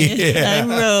 Jackie. Hi,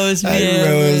 Rosemary.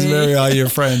 Hi, Rosemary. All your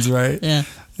friends, right? Yeah.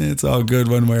 It's all good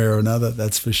one way or another,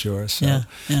 that's for sure. So,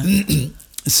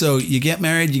 So you get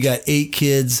married, you got 8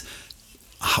 kids.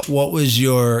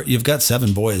 You've got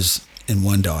 7 boys and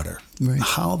 1 daughter. Right.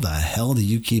 How the hell do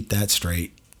you keep that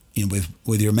straight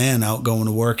with your man out going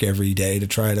to work every day to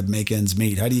try to make ends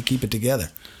meet? How do you keep it together?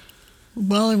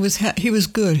 Well, he was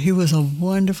good. He was a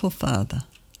wonderful father.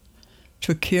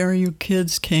 Took care of you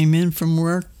kids, came in from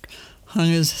work,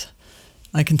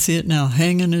 I can see it now,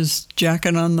 hanging his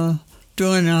jacket on the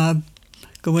doorknob,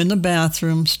 go in the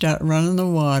bathroom, start running the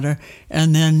water,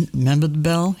 and then, remember the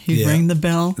bell? He'd ring the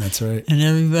bell. That's right. And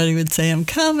everybody would say, I'm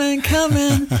coming.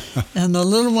 And the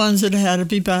little ones that had to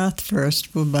be bathed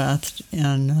first were bathed,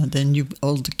 and then you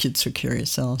older kids took care of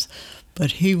yourselves.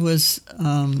 But he was,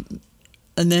 and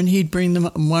then he'd bring them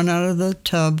one out of the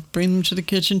tub, bring them to the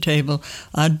kitchen table.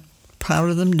 I'd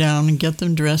powder them down and get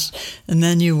them dressed, and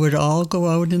then you would all go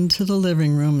out into the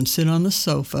living room and sit on the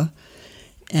sofa,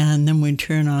 and then we'd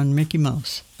turn on Mickey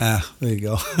Mouse. Ah, there you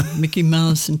go. Mickey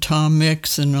Mouse and Tom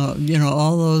Mix and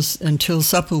all those until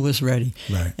supper was ready.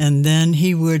 Right. And then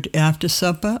he would, after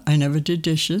supper, I never did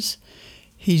dishes.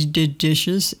 He did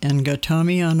dishes and got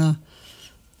Tommy on a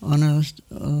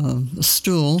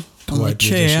stool, on a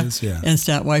chair, and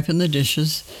start wiping the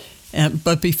dishes.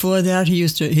 But before that,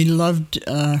 he loved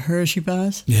Hershey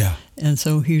bars. Yeah. And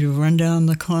so he'd run down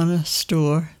the corner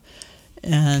store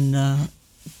and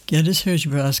get his Hershey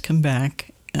bars, come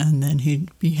back, and then he'd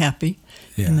be happy.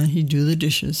 Yeah. And then he'd do the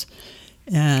dishes.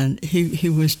 And he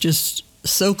was just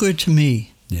so good to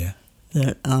me. Yeah.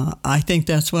 That I think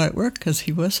that's why it worked, because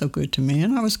he was so good to me,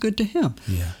 and I was good to him.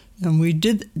 Yeah. And we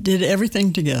did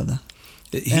everything together.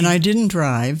 And I didn't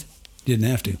drive. Didn't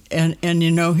have to. And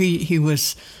he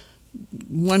was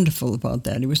wonderful about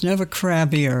that. He was never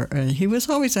crabby, or he was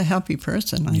always a happy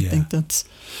person. I think that's...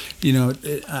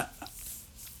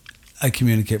 I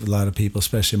communicate with a lot of people,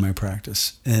 especially in my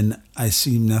practice, and I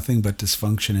see nothing but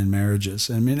dysfunction in marriages.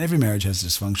 I mean, every marriage has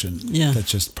dysfunction. Yeah. That's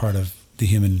just part of the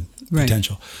human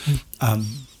potential.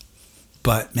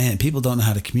 But, man, people don't know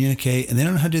how to communicate, and they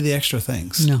don't know how to do the extra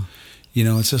things. No.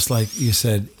 It's just like you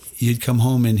said, you'd come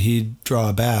home and he'd draw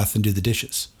a bath and do the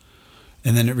dishes.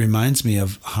 And then it reminds me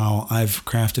of how I've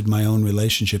crafted my own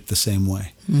relationship the same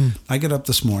way. I get up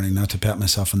this morning, not to pat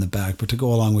myself on the back, but to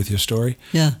go along with your story.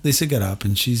 Yeah. Lisa got up,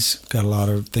 and she's got a lot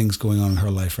of things going on in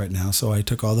her life right now. So I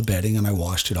took all the bedding, and I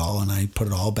washed it all, and I put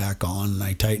it all back on, and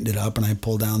I tightened it up, and I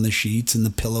pulled down the sheets, and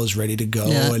the pillow's ready to go.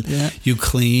 You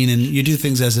clean, and you do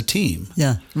things as a team.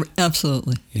 Yeah,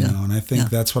 absolutely. And I think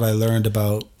that's what I learned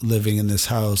about living in this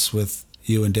house with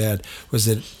you and Dad, was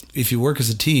that if you work as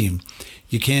a team,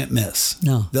 you can't miss.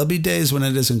 No. There'll be days when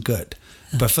it isn't good.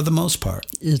 But for the most part,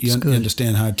 you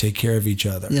understand how to take care of each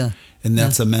other. Yeah. And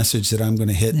that's a message that I'm going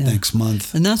to hit next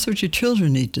month. And that's what your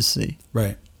children need to see.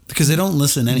 Right. Because they don't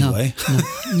listen anyway.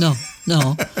 No.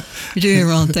 You do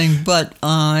your own thing. But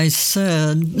I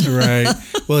said... Right.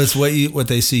 Well, it's what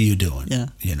they see you doing. Yeah.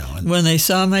 And when they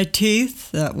saw my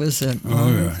teeth, that was it.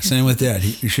 Oh, yeah. Same with Dad.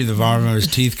 You see the bottom of his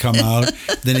teeth come out.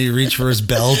 Then he reached for his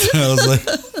belt. And I was like,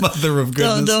 mother of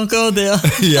goodness. Don't go there.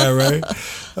 Yeah, right?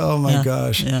 Oh, my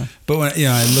gosh. Yeah. But when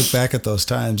I look back at those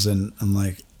times, and I'm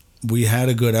like, we had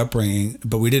a good upbringing,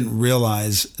 but we didn't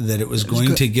realize that it was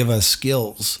going to give us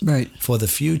skills for the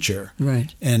future.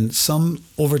 Right. And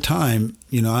over time,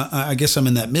 I guess I'm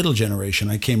in that middle generation.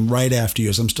 I came right after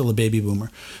yours. I'm still a baby boomer.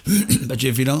 But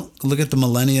if you don't look at the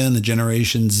millennia and the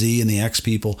Generation Z and the X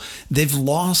people, they've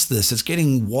lost this. It's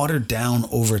getting watered down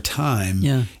over time.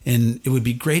 Yeah. And it would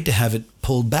be great to have it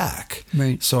pulled back.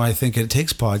 Right. So I think it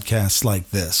takes podcasts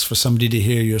like this for somebody to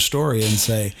hear your story and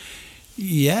say,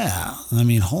 yeah, I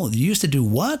mean, you used to do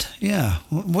what? Yeah.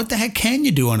 What the heck can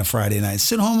you do on a Friday night?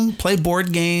 Sit home, play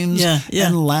board games,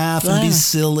 and laugh and be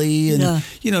silly, and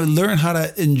learn how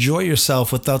to enjoy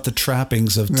yourself without the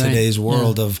trappings of today's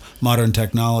world of modern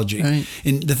technology. Right.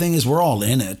 And the thing is, we're all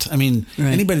in it. I mean,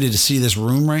 anybody to see this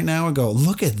room right now would go,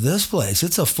 look at this place.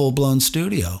 It's a full-blown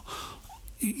studio.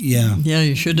 Yeah. Yeah,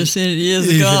 you should have seen it years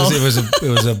ago. It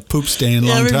was a poop stain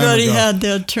long time ago. Everybody had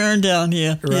their turn down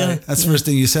here. Right. Yeah. That's the first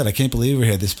thing you said. I can't believe we're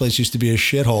here. This place used to be a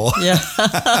shithole. Yeah.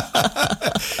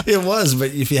 It was,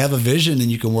 but if you have a vision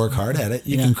and you can work hard at it,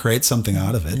 you can create something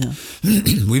out of it.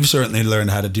 Yeah. We've certainly learned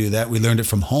how to do that. We learned it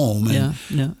from home.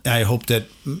 And I hope that,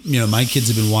 my kids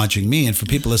have been watching me, and for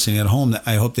people listening at home,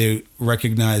 I hope they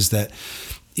recognize that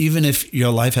even if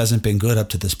your life hasn't been good up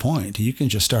to this point, you can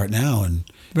just start now and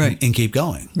keep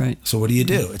going. Right. So what do you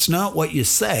do? It's not what you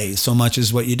say so much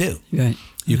as what you do. Right.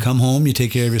 You come home, you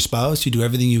take care of your spouse, you do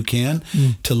everything you can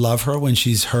to love her when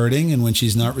she's hurting and when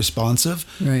she's not responsive.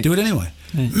 Right. Do it anyway.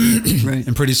 Right.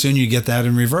 And pretty soon you get that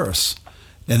in reverse.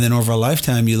 And then over a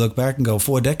lifetime, you look back and go,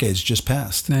 4 decades just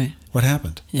passed. Right. What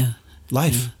happened? Yeah.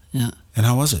 Life. Yeah. And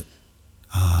how was it?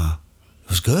 It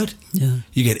was good. Yeah.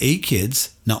 You get 8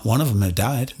 kids. Not one of them had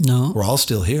died. No. We're all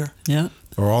still here. Yeah.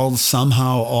 We're all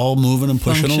somehow all moving and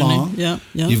pushing along. Yeah.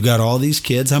 You've got all these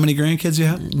kids. How many grandkids you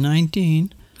have?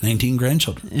 19. 19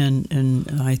 grandchildren.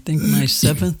 And I think my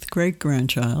 7th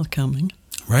great-grandchild coming.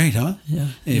 Right, huh? Yeah.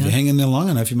 If you hang in there long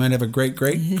enough, you might have a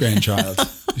great-great-grandchild.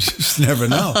 You just never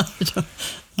know. I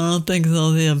don't think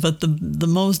so there. But the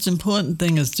most important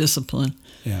thing is discipline.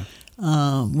 Yeah.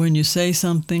 When you say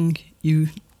something, you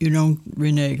don't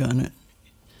renege on it,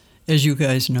 as you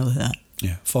guys know that.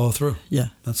 Yeah. Follow through. Yeah.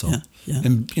 That's all. Yeah. Yeah.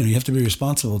 And you have to be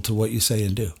responsible to what you say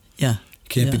and do. Yeah. You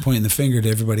can't be pointing the finger to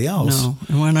everybody else. No.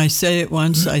 And when I say it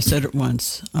once, I said it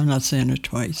once. I'm not saying it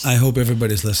twice. I hope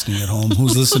everybody's listening at home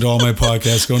who's listened to all my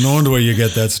podcasts go, no wonder where you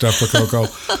get that stuff, Coco.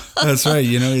 That's right.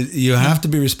 You have to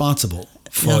be responsible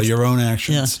for your own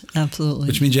actions. Yes, absolutely.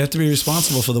 Which means you have to be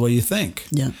responsible for the way you think.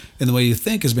 Yeah. And the way you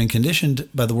think has been conditioned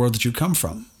by the world that you come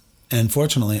from. And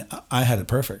fortunately, I had it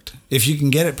perfect. If you can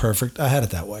get it perfect, I had it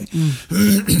that way.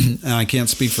 And I can't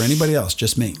speak for anybody else,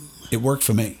 just me. It worked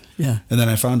for me. Yeah. And then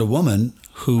I found a woman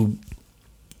who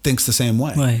thinks the same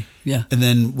way. Right. Yeah. And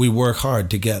then we work hard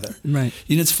together. Right.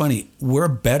 It's funny. We're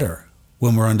better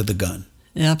when we're under the gun.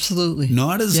 Absolutely.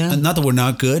 Not that we're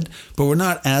not good, but we're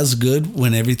not as good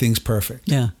when everything's perfect.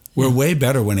 Yeah. We're way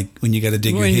better when you got to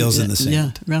dig your heels in the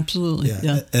sand. Yeah, absolutely.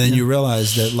 Yeah. And then you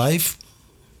realize that life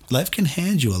can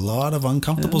hand you a lot of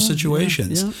uncomfortable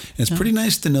situations. And it's pretty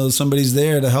nice to know somebody's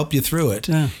there to help you through it,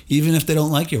 even if they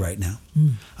don't like you right now.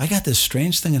 I got this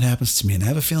strange thing that happens to me, and I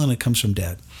have a feeling it comes from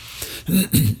Dad.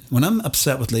 When I'm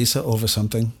upset with Lisa over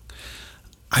something,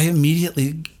 I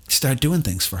immediately start doing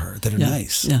things for her that are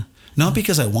nice. Yeah. Not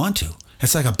because I want to.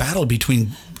 It's like a battle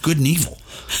between good and evil.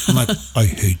 I'm like, I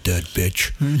hate that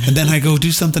bitch. And then I go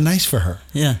do something nice for her.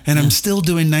 Yeah. And I'm still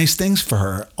doing nice things for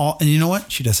her. And you know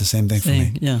what? She does the same thing for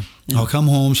me. Yeah. I'll come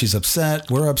home, she's upset,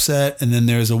 we're upset, and then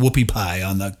there's a whoopie pie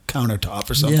on the countertop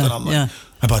or something. I'm like,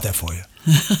 I bought that for you.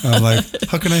 I'm like,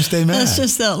 how can I stay mad? That's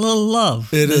just that little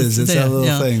love. It is. It's that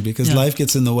little thing because life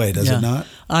gets in the way, does it not?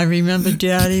 I remember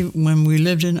Daddy, when we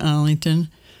lived in Arlington,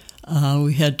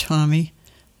 we had Tommy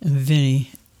and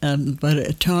Vinny.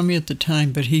 But Tommy at the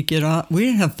time, but he'd get off. We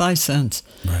didn't have 5 cents.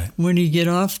 Right. When he'd get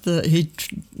off he'd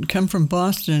come from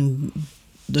Boston,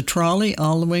 the trolley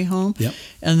all the way home. Yep.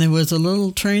 And there was a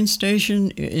little train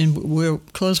station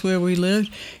close where we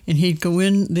lived, and he'd go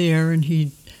in there and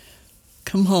he'd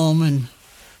come home and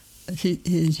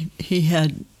he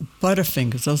had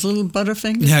Butterfingers, those little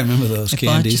Butterfingers. Yeah, I remember those candies.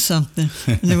 I bought you something,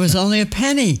 and there was only a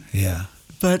penny. Yeah.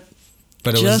 But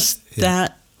it just was,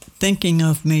 that thinking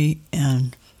of me,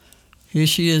 and here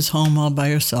she is home all by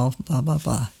herself, blah, blah,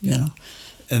 blah, you know.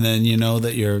 And then you know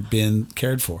that you're being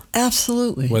cared for.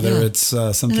 Absolutely. Whether it's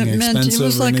something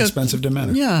expensive or inexpensive to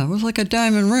matter. Yeah, it was like a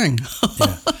diamond ring.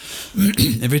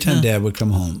 Every time Dad would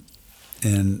come home,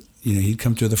 and he'd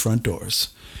come through the front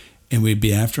doors, and we'd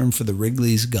be after him for the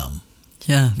Wrigley's gum.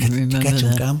 Yeah, I remember that. You got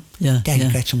some gum? Yeah. Dad,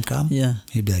 you got some gum? Yeah.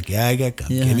 He'd be like, yeah, I got gum.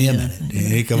 Give me a minute. And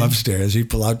he'd come upstairs. He'd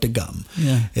pull out the gum.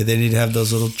 Yeah. And then he'd have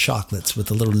those little chocolates with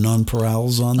the little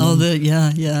nonpareils on them. Oh,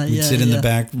 yeah. We'd sit in the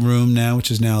back room now,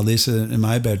 which is now Lisa in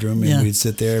my bedroom, and we'd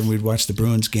sit there and we'd watch the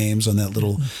Bruins games on that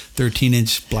little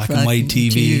 13-inch black and white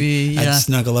TV. I'd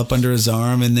snuggle up under his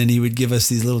arm, and then he would give us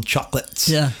these little chocolates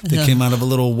that came out of a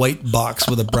little white box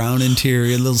with a brown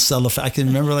interior, a little cellophane. I can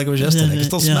remember like it was yesterday. I can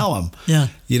still smell them. Yeah.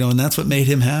 And that's what made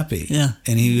him happy. Yeah.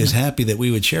 And he was happy that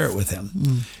we would share it with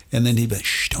him. And then he'd be like,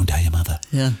 shh, don't tell your mother.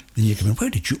 Yeah. Then you come in, where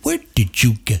did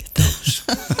you get those?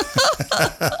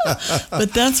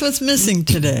 But that's what's missing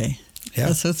today. Yeah.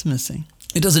 That's what's missing.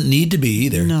 It doesn't need to be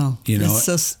either. No.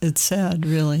 It's sad,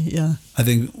 really, yeah. I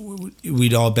think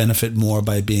we'd all benefit more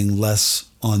by being less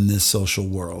on this social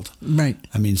world. Right.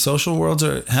 I mean, social worlds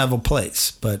have a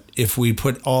place, but if we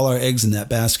put all our eggs in that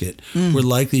basket, we're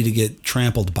likely to get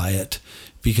trampled by it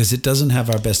because it doesn't have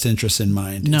our best interests in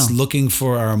mind. No. It's looking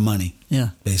for our money. Yeah.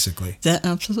 Basically. That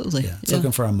absolutely. Yeah. It's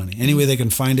looking for our money. Any way they can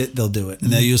find it, they'll do it.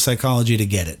 And they'll use psychology to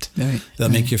get it. Right. They'll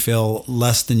make you feel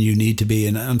less than you need to be.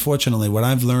 And unfortunately, what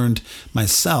I've learned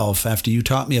myself after you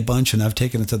taught me a bunch and I've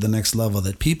taken it to the next level,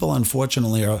 that people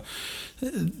unfortunately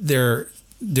they're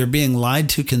being lied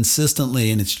to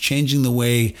consistently, and it's changing the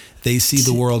way they see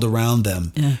the world around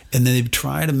them. Yeah. And then they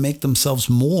try to make themselves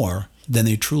more than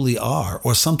they truly are,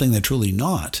 or something they're truly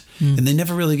not. And they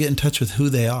never really get in touch with who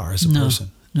they are as a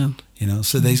person. No.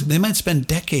 So they might spend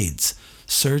decades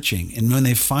searching, and when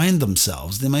they find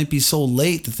themselves, they might be so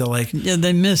late that they're like,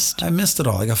 they missed. I missed it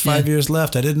all. I got 5 years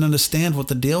left. I didn't understand what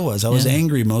the deal was. I was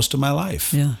angry most of my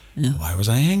life. Yeah. Why was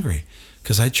I angry?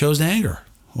 Because I chose anger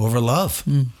over love.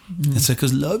 It's like,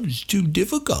 because love is too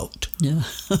difficult. Yeah.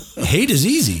 Hate is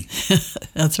easy.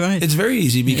 That's right. It's very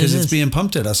easy because it's being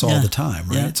pumped at us all the time,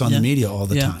 right? It's on the media all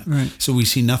the time. Right. So we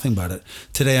see nothing but it.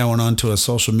 Today I went on to a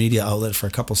social media outlet for a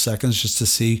couple seconds just to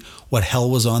see what hell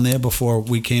was on there before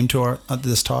we came to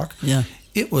this talk. Yeah.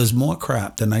 it was more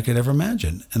crap than I could ever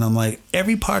imagine. And I'm like,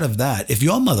 every part of that, if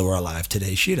your mother were alive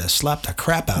today, she'd have slapped the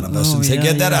crap out of us and said,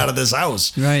 get that out of this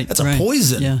house. Right. That's a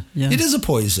poison. Yeah. It is a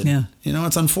poison. Yeah. You know,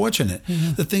 it's unfortunate.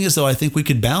 Yeah. The thing is, though, I think we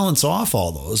could balance off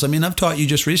all those. I mean, I've taught you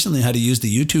just recently how to use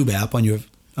the YouTube app on your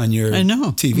I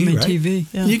know. TV, right? TV,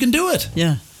 yeah. And you can do it.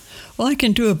 Yeah. Well, I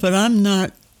can do it, but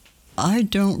I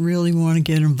don't really want to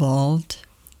get involved.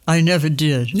 I never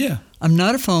did. Yeah. I'm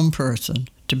not a phone person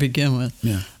to begin with.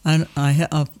 Yeah. I'm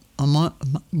on,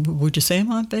 would you say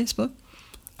I'm on Facebook?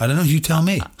 I don't know. You tell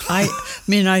me. I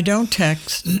mean, I don't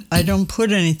text. I don't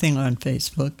put anything on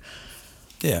Facebook.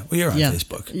 Yeah, well, you're on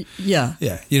Facebook. Yeah.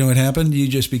 Yeah. You know what happened? You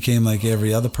just became like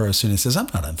every other person who says, I'm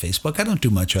not on Facebook. I don't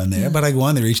do much on there, but I go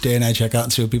on there each day and I check out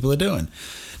and see what people are doing.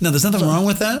 Now, there's nothing wrong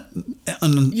with that. But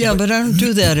I don't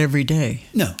do that every day.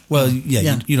 No. Well,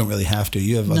 you don't really have to.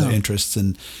 You have other interests.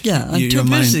 And I'm too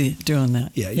busy doing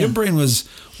that. Yeah, your brain was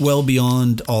well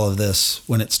beyond all of this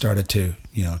when it started to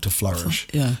flourish.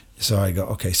 Yeah. So I go,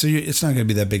 okay, so it's not going to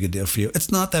be that big a deal for you.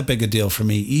 It's not that big a deal for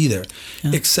me either,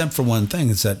 except for one thing.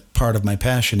 Is that part of my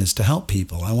passion is to help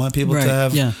people. I want people to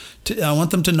have, I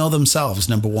want them to know themselves,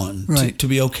 number one, to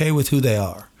be okay with who they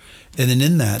are. And then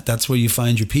in that's where you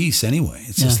find your peace anyway.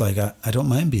 It's just like, I don't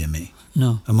mind being me.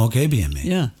 No. I'm okay being me.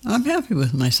 Yeah, I'm happy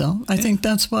with myself. I think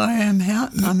that's why I'm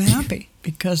happy,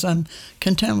 because I'm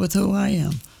content with who I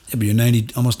am. Yeah, but you're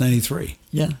almost 93.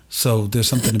 Yeah. So there's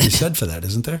something to be said for that,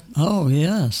 isn't there? Oh,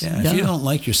 yes. Yeah. If you don't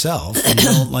like yourself and you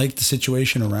don't like the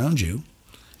situation around you,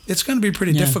 it's going to be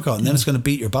pretty difficult. And then it's going to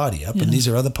beat your body up. Yeah. And these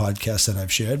are other podcasts that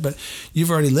I've shared, but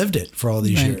you've already lived it for all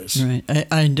these years. Right.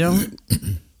 I don't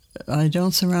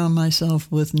surround myself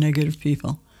with negative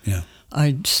people. Yeah.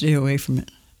 I stay away from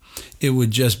it. It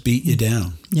would just beat you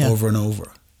down over and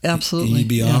over. Absolutely. And you'd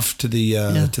be off to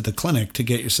the clinic to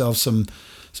get yourself some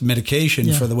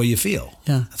medication for the way you feel.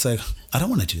 Yeah. It's like, I don't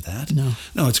want to do that.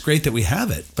 No, it's great that we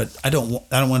have it, but I don't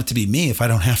want it to be me if I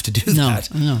don't have to do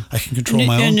that. No. I can control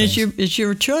my own things. And it's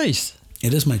your choice.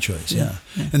 It is my choice, yeah.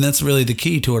 And that's really the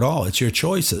key to it all. It's your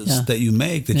choices that you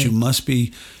make that you must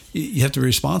be, you have to be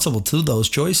responsible to those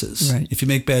choices. Right. If you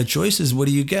make bad choices, what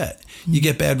do you get? You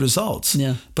get bad results.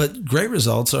 Yeah. But great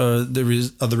results are the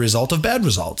result of bad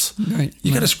results. Right.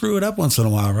 You got to screw it up once in a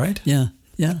while, right? Yeah.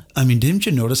 Yeah. I mean, didn't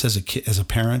you notice as a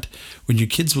parent, when your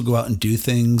kids would go out and do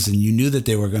things and you knew that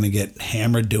they were going to get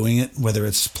hammered doing it, whether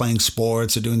it's playing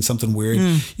sports or doing something weird,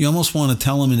 you almost want to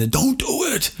tell them, don't do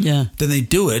it. Yeah. Then they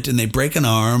do it and they break an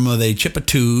arm or they chip a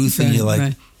tooth and you're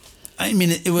like, I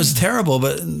mean, it was terrible,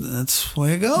 but that's the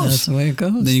way it goes. That's the way it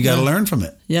goes. Then you got to learn from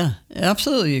it. Yeah,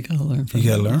 absolutely. You got to learn from it. You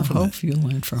got to learn from it. I hope you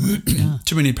learn from it. Yeah.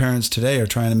 Too many parents today are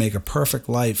trying to make a perfect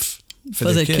life for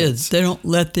their kids. They don't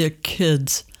let their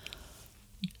kids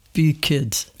be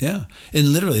kids. Yeah. And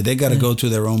literally, they got to go through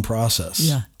their own process.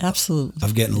 Yeah, absolutely.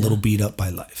 Of getting a little beat up by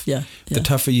life. Yeah. The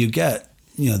tougher you get,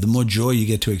 the more joy you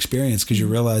get to experience because you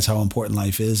realize how important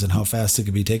life is and how fast it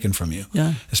can be taken from you.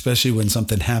 Yeah. Especially when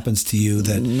something happens to you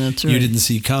that you didn't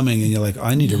see coming and you're like,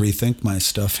 I need to rethink my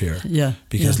stuff here. Yeah.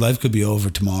 Because life could be over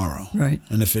tomorrow. Right.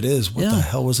 And if it is, what the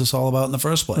hell was this all about in the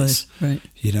first place? Right.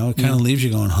 It kind of leaves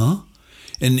you going, huh?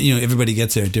 And, everybody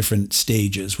gets there at different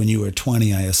stages. When you were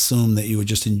 20, I assume that you were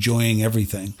just enjoying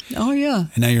everything. Oh, yeah.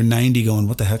 And now you're 90 going,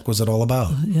 what the heck was it all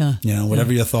about? Yeah.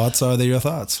 Whatever your thoughts are, they're your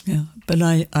thoughts. Yeah. But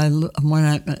as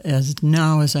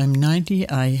I'm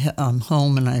 90, I'm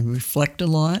home and I reflect a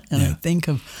lot. And I think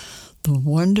of the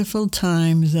wonderful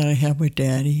times that I had with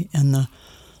Daddy and the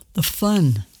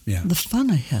fun. Yeah. The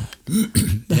fun I had.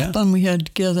 The fun we had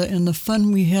together and the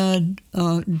fun we had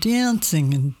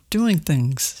dancing and doing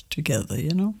things together,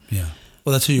 Yeah.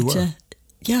 Well, that's who you were.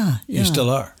 Yeah. You still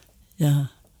are. Yeah.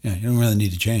 Yeah, you don't really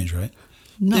need to change, right?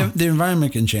 No. The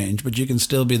environment can change, but you can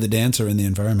still be the dancer in the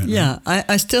environment. Yeah, right?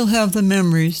 I still have the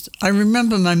memories. I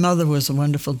remember my mother was a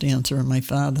wonderful dancer and my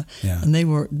father. Yeah. And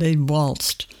they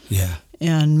waltzed. Yeah.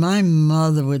 And my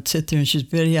mother would sit there and she's,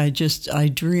 Betty, I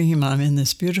dream I'm in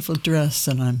this beautiful dress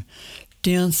and I'm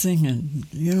dancing and,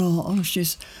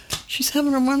 she's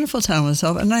having a wonderful time with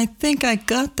herself. And I think I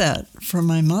got that from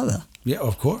my mother. Yeah,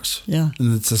 of course. Yeah.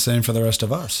 And it's the same for the rest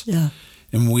of us. Yeah.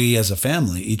 And we as a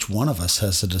family, each one of us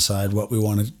has to decide what we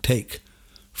want to take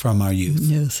from our youth.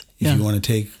 Yes. If you want to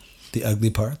take the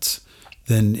ugly parts,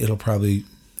 then it'll probably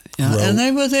grow. And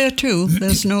they were there too.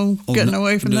 There's no getting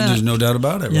away from that. There's no doubt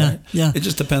about it, right? Yeah. It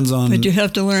just depends on... But you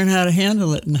have to learn how to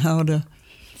handle it and how to...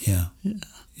 Yeah.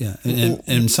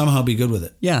 And somehow be good with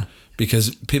it. Yeah.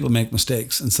 Because people make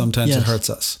mistakes and sometimes it hurts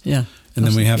us. Yeah. And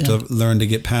then we have to learn to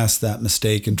get past that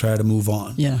mistake and try to move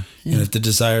on. Yeah. And if the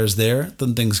desire is there,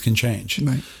 then things can change.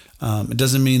 Right. It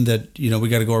doesn't mean that, we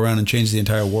got to go around and change the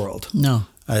entire world. No.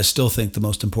 I still think the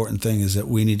most important thing is that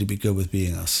we need to be good with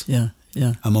being us. Yeah,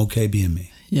 yeah. I'm okay being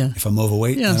me. Yeah. If I'm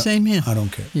overweight, same here. I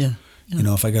don't care. Yeah. Yeah. You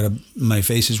know, if I got my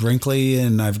face is wrinkly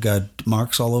and I've got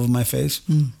marks all over my face,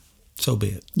 so be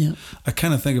it. Yeah. I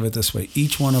kind of think of it this way.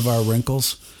 Each one of our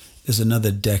wrinkles is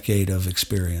another decade of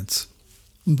experience.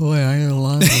 Boy, I got a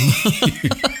lot of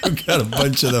them. You've got a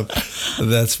bunch of them,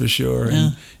 that's for sure. Yeah.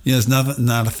 And, you know, it's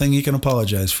not a thing you can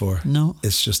apologize for. No.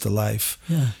 It's just a life.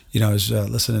 Yeah. You know, I was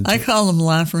listening to... I call them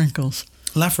laugh wrinkles.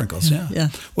 Laugh wrinkles, yeah. Yeah.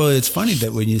 Well, it's funny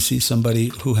that when you see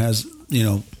somebody who has, you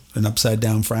know, an upside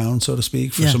down frown, so to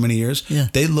speak, for so many years,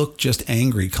 they look just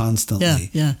angry constantly.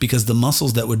 Yeah. Because the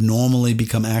muscles that would normally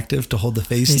become active to hold the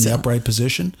face in the upright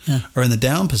position are in the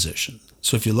down position.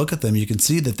 So if you look at them, you can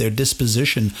see that their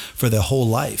disposition for their whole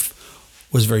life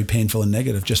was very painful and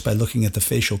negative just by looking at the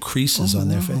facial creases on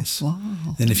their face. Wow.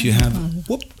 And if you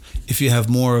have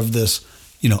more of this,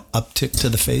 you know, uptick to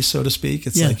the face, so to speak,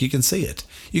 it's like you can see it.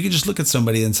 You can just look at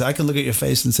somebody and say, I can look at your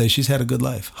face and say, she's had a good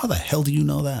life. How the hell do you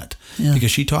know that? Yeah.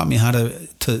 Because she taught me how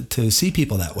to see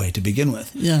people that way to begin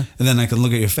with. Yeah. And then I can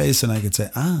look at your face and I could say,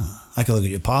 I can look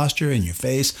at your posture and your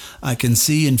face. I can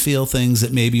see and feel things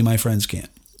that maybe my friends can't.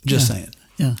 Just saying.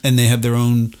 Yeah. And they have their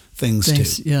own things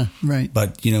too. Yeah, right.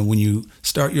 But, you know, when you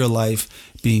start your life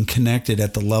being connected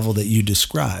at the level that you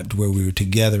described, where we were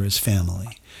together as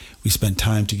family, we spent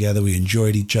time together, we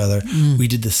enjoyed each other, we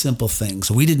did the simple things.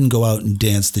 We didn't go out and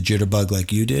dance the jitterbug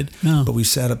like you did, but we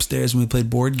sat upstairs and we played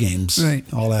board games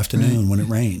all afternoon when it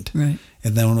rained. Right.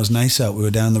 And then when it was nice out, we were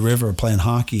down the river playing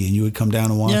hockey and you would come down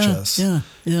and watch us. Yeah.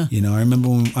 You know, I remember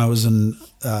when I was in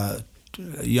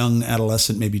young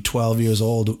adolescent, maybe 12 years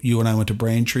old, you and I went to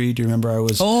Braintree. Do you remember? I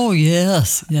was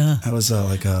I was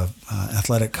like a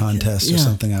athletic contest or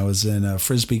something. I was in a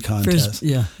frisbee contest.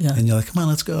 Yeah. And you're like, come on,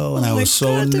 let's go. And I was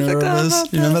so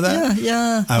nervous. You remember that?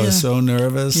 Yeah. I was so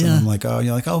nervous. And I'm like, oh, and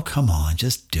you're like, oh, come on,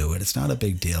 just do it. It's not a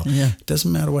big deal. Yeah. It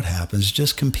doesn't matter what happens.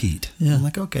 Just compete. Yeah. I'm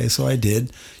like, okay. So I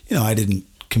did. You know, I didn't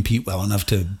compete well enough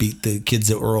to beat the kids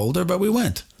that were older, but we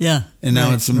went. Yeah. And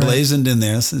now it's emblazoned in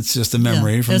this. It's just a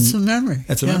memory. It's a memory.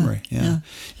 It's a memory, yeah.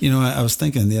 You know, I was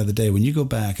thinking the other day, when you go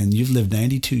back and you've lived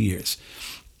 92 years,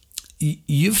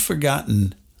 you've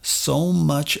forgotten so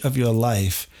much of your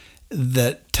life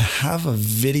that to have a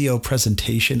video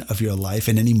presentation of your life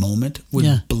in any moment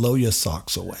would blow your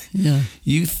socks away. Yeah.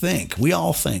 We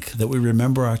all think that we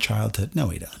remember our childhood. No,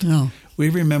 we don't. No. We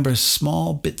remember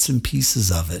small bits and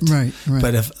pieces of it. Right.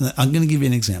 But I'm going to give you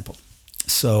an example.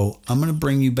 So I'm going to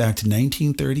bring you back to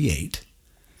 1938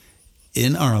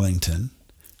 in Arlington,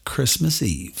 Christmas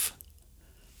Eve.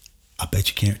 I bet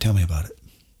you can't tell me about it.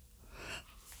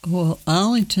 Well,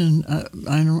 Arlington,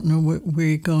 I don't know where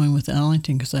you're going with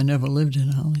Arlington because I never lived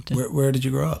in Arlington. Where did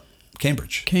you grow up?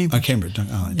 Cambridge. Cambridge,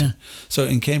 not Arlington. Yeah. So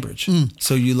in Cambridge.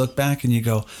 So you look back and you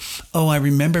go, oh, I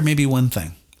remember maybe one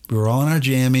thing. We were all in our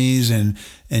jammies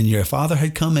and your father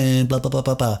had come in, blah, blah, blah,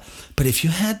 blah, blah. But if you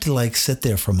had to like sit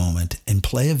there for a moment and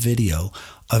play a video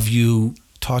of you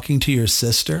talking to your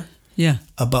sister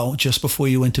about just before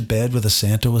you went to bed whether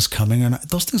Santa was coming or not,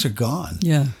 those things are gone.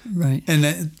 Yeah, right.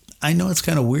 And I know it's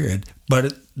kind of weird,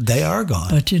 but they are gone.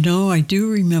 But, you know, I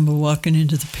do remember walking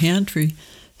into the pantry,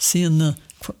 seeing the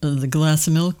glass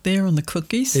of milk there and the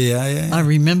cookies. Yeah. I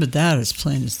remember that as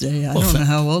plain as day. I don't know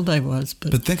how old I was.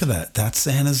 But think of that. That's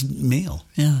Santa's meal.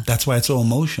 Yeah. That's why it's so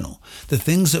emotional. The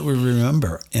things that we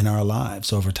remember in our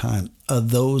lives over time are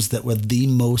those that were the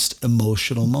most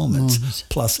emotional moments,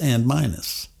 plus and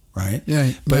minus, right?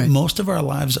 Right. But most of our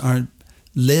lives aren't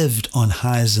lived on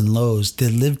highs and lows. They're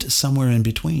lived somewhere in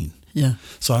between. Yeah.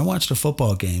 So I watched a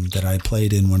football game that I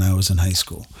played in when I was in high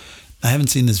school. I haven't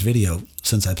seen this video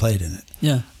since I played in it.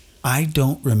 Yeah. I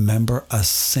don't remember a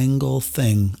single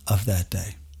thing of that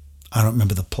day. I don't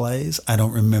remember the plays. I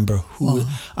don't remember who.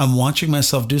 I'm watching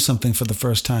myself do something for the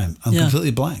first time. I'm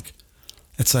completely blank.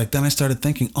 It's like, then I started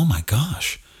thinking, oh my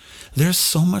gosh, there's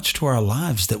so much to our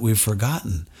lives that we've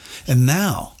forgotten. And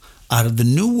now, out of the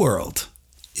new world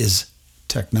is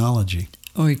technology.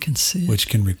 Oh, you can see it. Which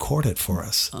can record it for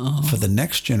us, for the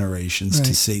next generations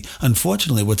to see.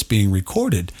 Unfortunately, what's being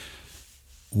recorded,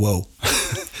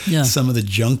 some of the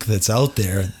junk that's out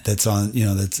there, that's on, you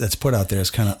know, that's put out there is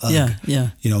kind of ugh. Yeah.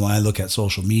 You know, when I look at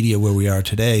social media where we are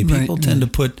today, people tend to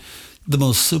put the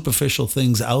most superficial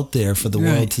things out there for the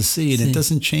world to see, and it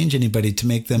doesn't change anybody to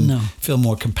make them feel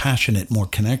more compassionate, more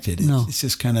connected. It's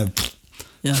just kind of...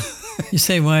 Yeah. You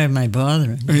say, why am I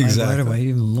bothering? Exactly. Why do I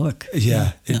even look?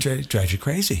 Yeah. It drives you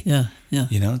crazy. Yeah.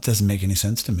 You know, it doesn't make any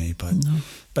sense to me.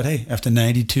 But hey, after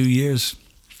 92 years,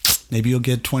 Maybe you'll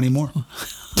get 20 more.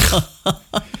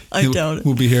 I doubt it.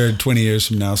 We'll be here 20 years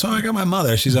from now. So I got my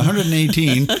mother. She's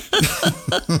 118.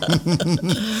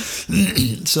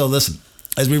 So listen,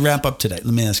 as we wrap up today,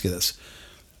 let me ask you this.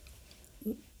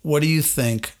 What do you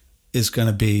think is going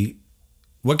to be,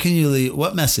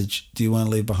 what message do you want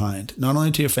to leave behind? Not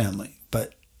only to your family,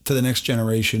 but to the next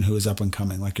generation who is up and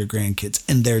coming, like your grandkids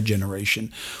and their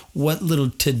generation. What little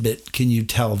tidbit can you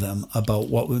tell them about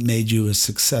what made you a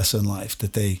success in life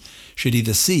that they should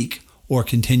either seek or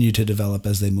continue to develop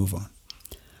as they move on?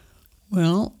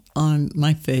 Well,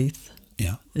 my faith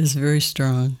is very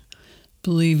strong.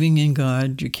 Believing in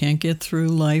God. You can't get through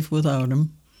life without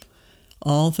Him.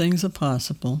 All things are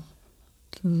possible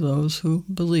to those who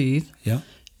believe. Yeah.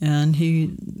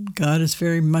 And God is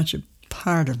very much a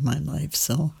part of my life.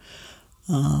 So,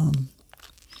 and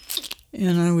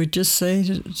I would just say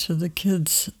to the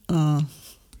kids,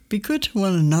 be good to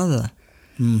one another.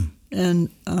 And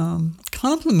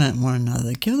compliment one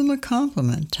another. Give them a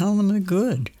compliment. Tell them they're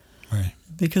good. Right.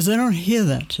 Because they don't hear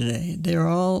that today. They're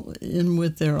all in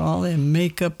with all their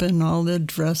makeup and all their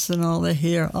dress and all their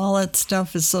hair. All that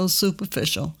stuff is so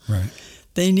superficial. Right.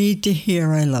 They need to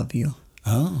hear I love you.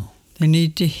 Oh. They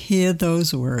need to hear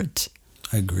those words.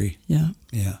 I agree. Yeah.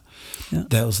 Yeah.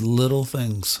 Those little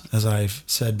things, as I've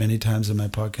said many times in my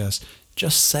podcast,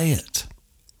 just say it.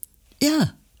 Yeah.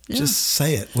 Just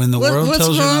say it. When the world tells you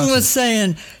what's wrong not with to.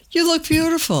 saying, you look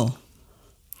beautiful?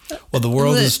 Well, the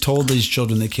world has told these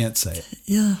children they can't say it.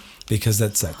 Yeah. Because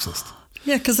that's sexist.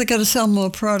 Yeah, because they got to sell more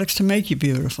products to make you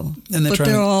beautiful. And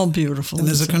they're all beautiful. And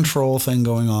there's a control thing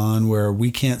going on where we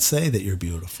can't say that you're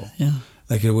beautiful. Yeah.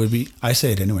 Like it would be, I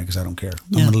say it anyway because I don't care.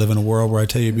 I'm going to live in a world where I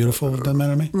tell you you're beautiful. It doesn't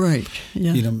matter to me. Right.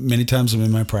 Yeah. You know, many times I'm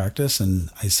in my practice and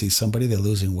I see somebody, they're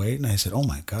losing weight. And I said, oh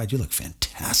my God, you look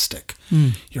fantastic.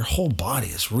 Your whole body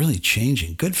is really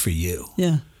changing. Good for you.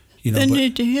 Yeah. You know, they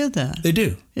need to hear that. They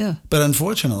do. Yeah. But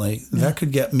unfortunately, that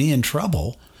could get me in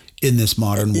trouble in this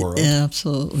modern world. Yeah,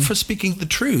 absolutely. For speaking the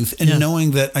truth and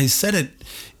knowing that I said it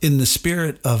in the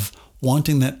spirit of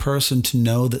wanting that person to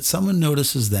know that someone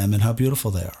notices them and how beautiful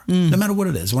they are, no matter what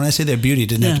it is. When I say their beauty, it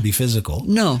doesn't have to be physical.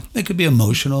 No. It could be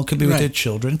emotional. It could be with their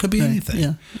children. It could be anything.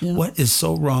 Yeah. Yeah. What is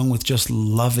so wrong with just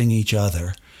loving each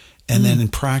other and then in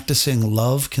practicing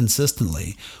love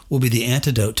consistently will be the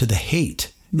antidote to the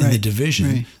hate and the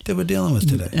division that we're dealing with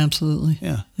today. Absolutely.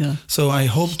 Yeah. Yeah. So I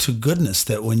hope to goodness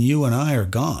that when you and I are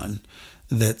gone,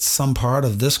 that some part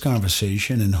of this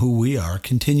conversation and who we are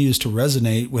continues to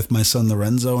resonate with my son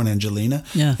Lorenzo and Angelina.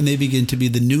 Yeah. And they begin to be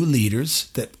the new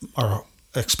leaders that are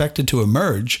expected to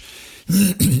emerge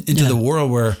into the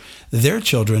world where their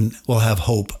children will have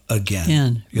hope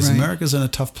again. Because America's in a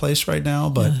tough place right now,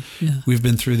 but we've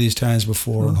been through these times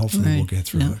before and hopefully we'll get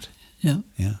through it. Yeah.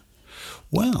 Yeah.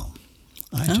 Well,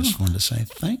 I just wanted to say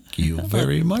thank you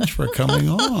very much for coming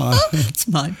on. It's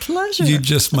my pleasure. You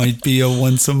just might be a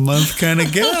once-a-month kind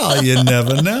of gal. You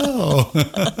never know.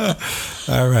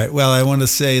 All right. Well, I want to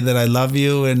say that I love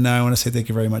you, and I want to say thank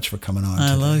you very much for coming on I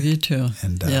today. love you, too.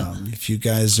 And if you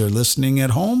guys are listening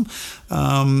at home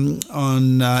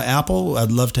on Apple,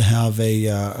 I'd love to have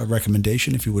a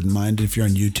recommendation, if you wouldn't mind. If you're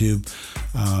on YouTube,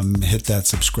 hit that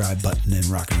subscribe button and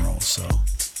rock and roll. So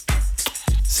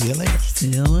see you later. See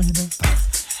you later. Bye.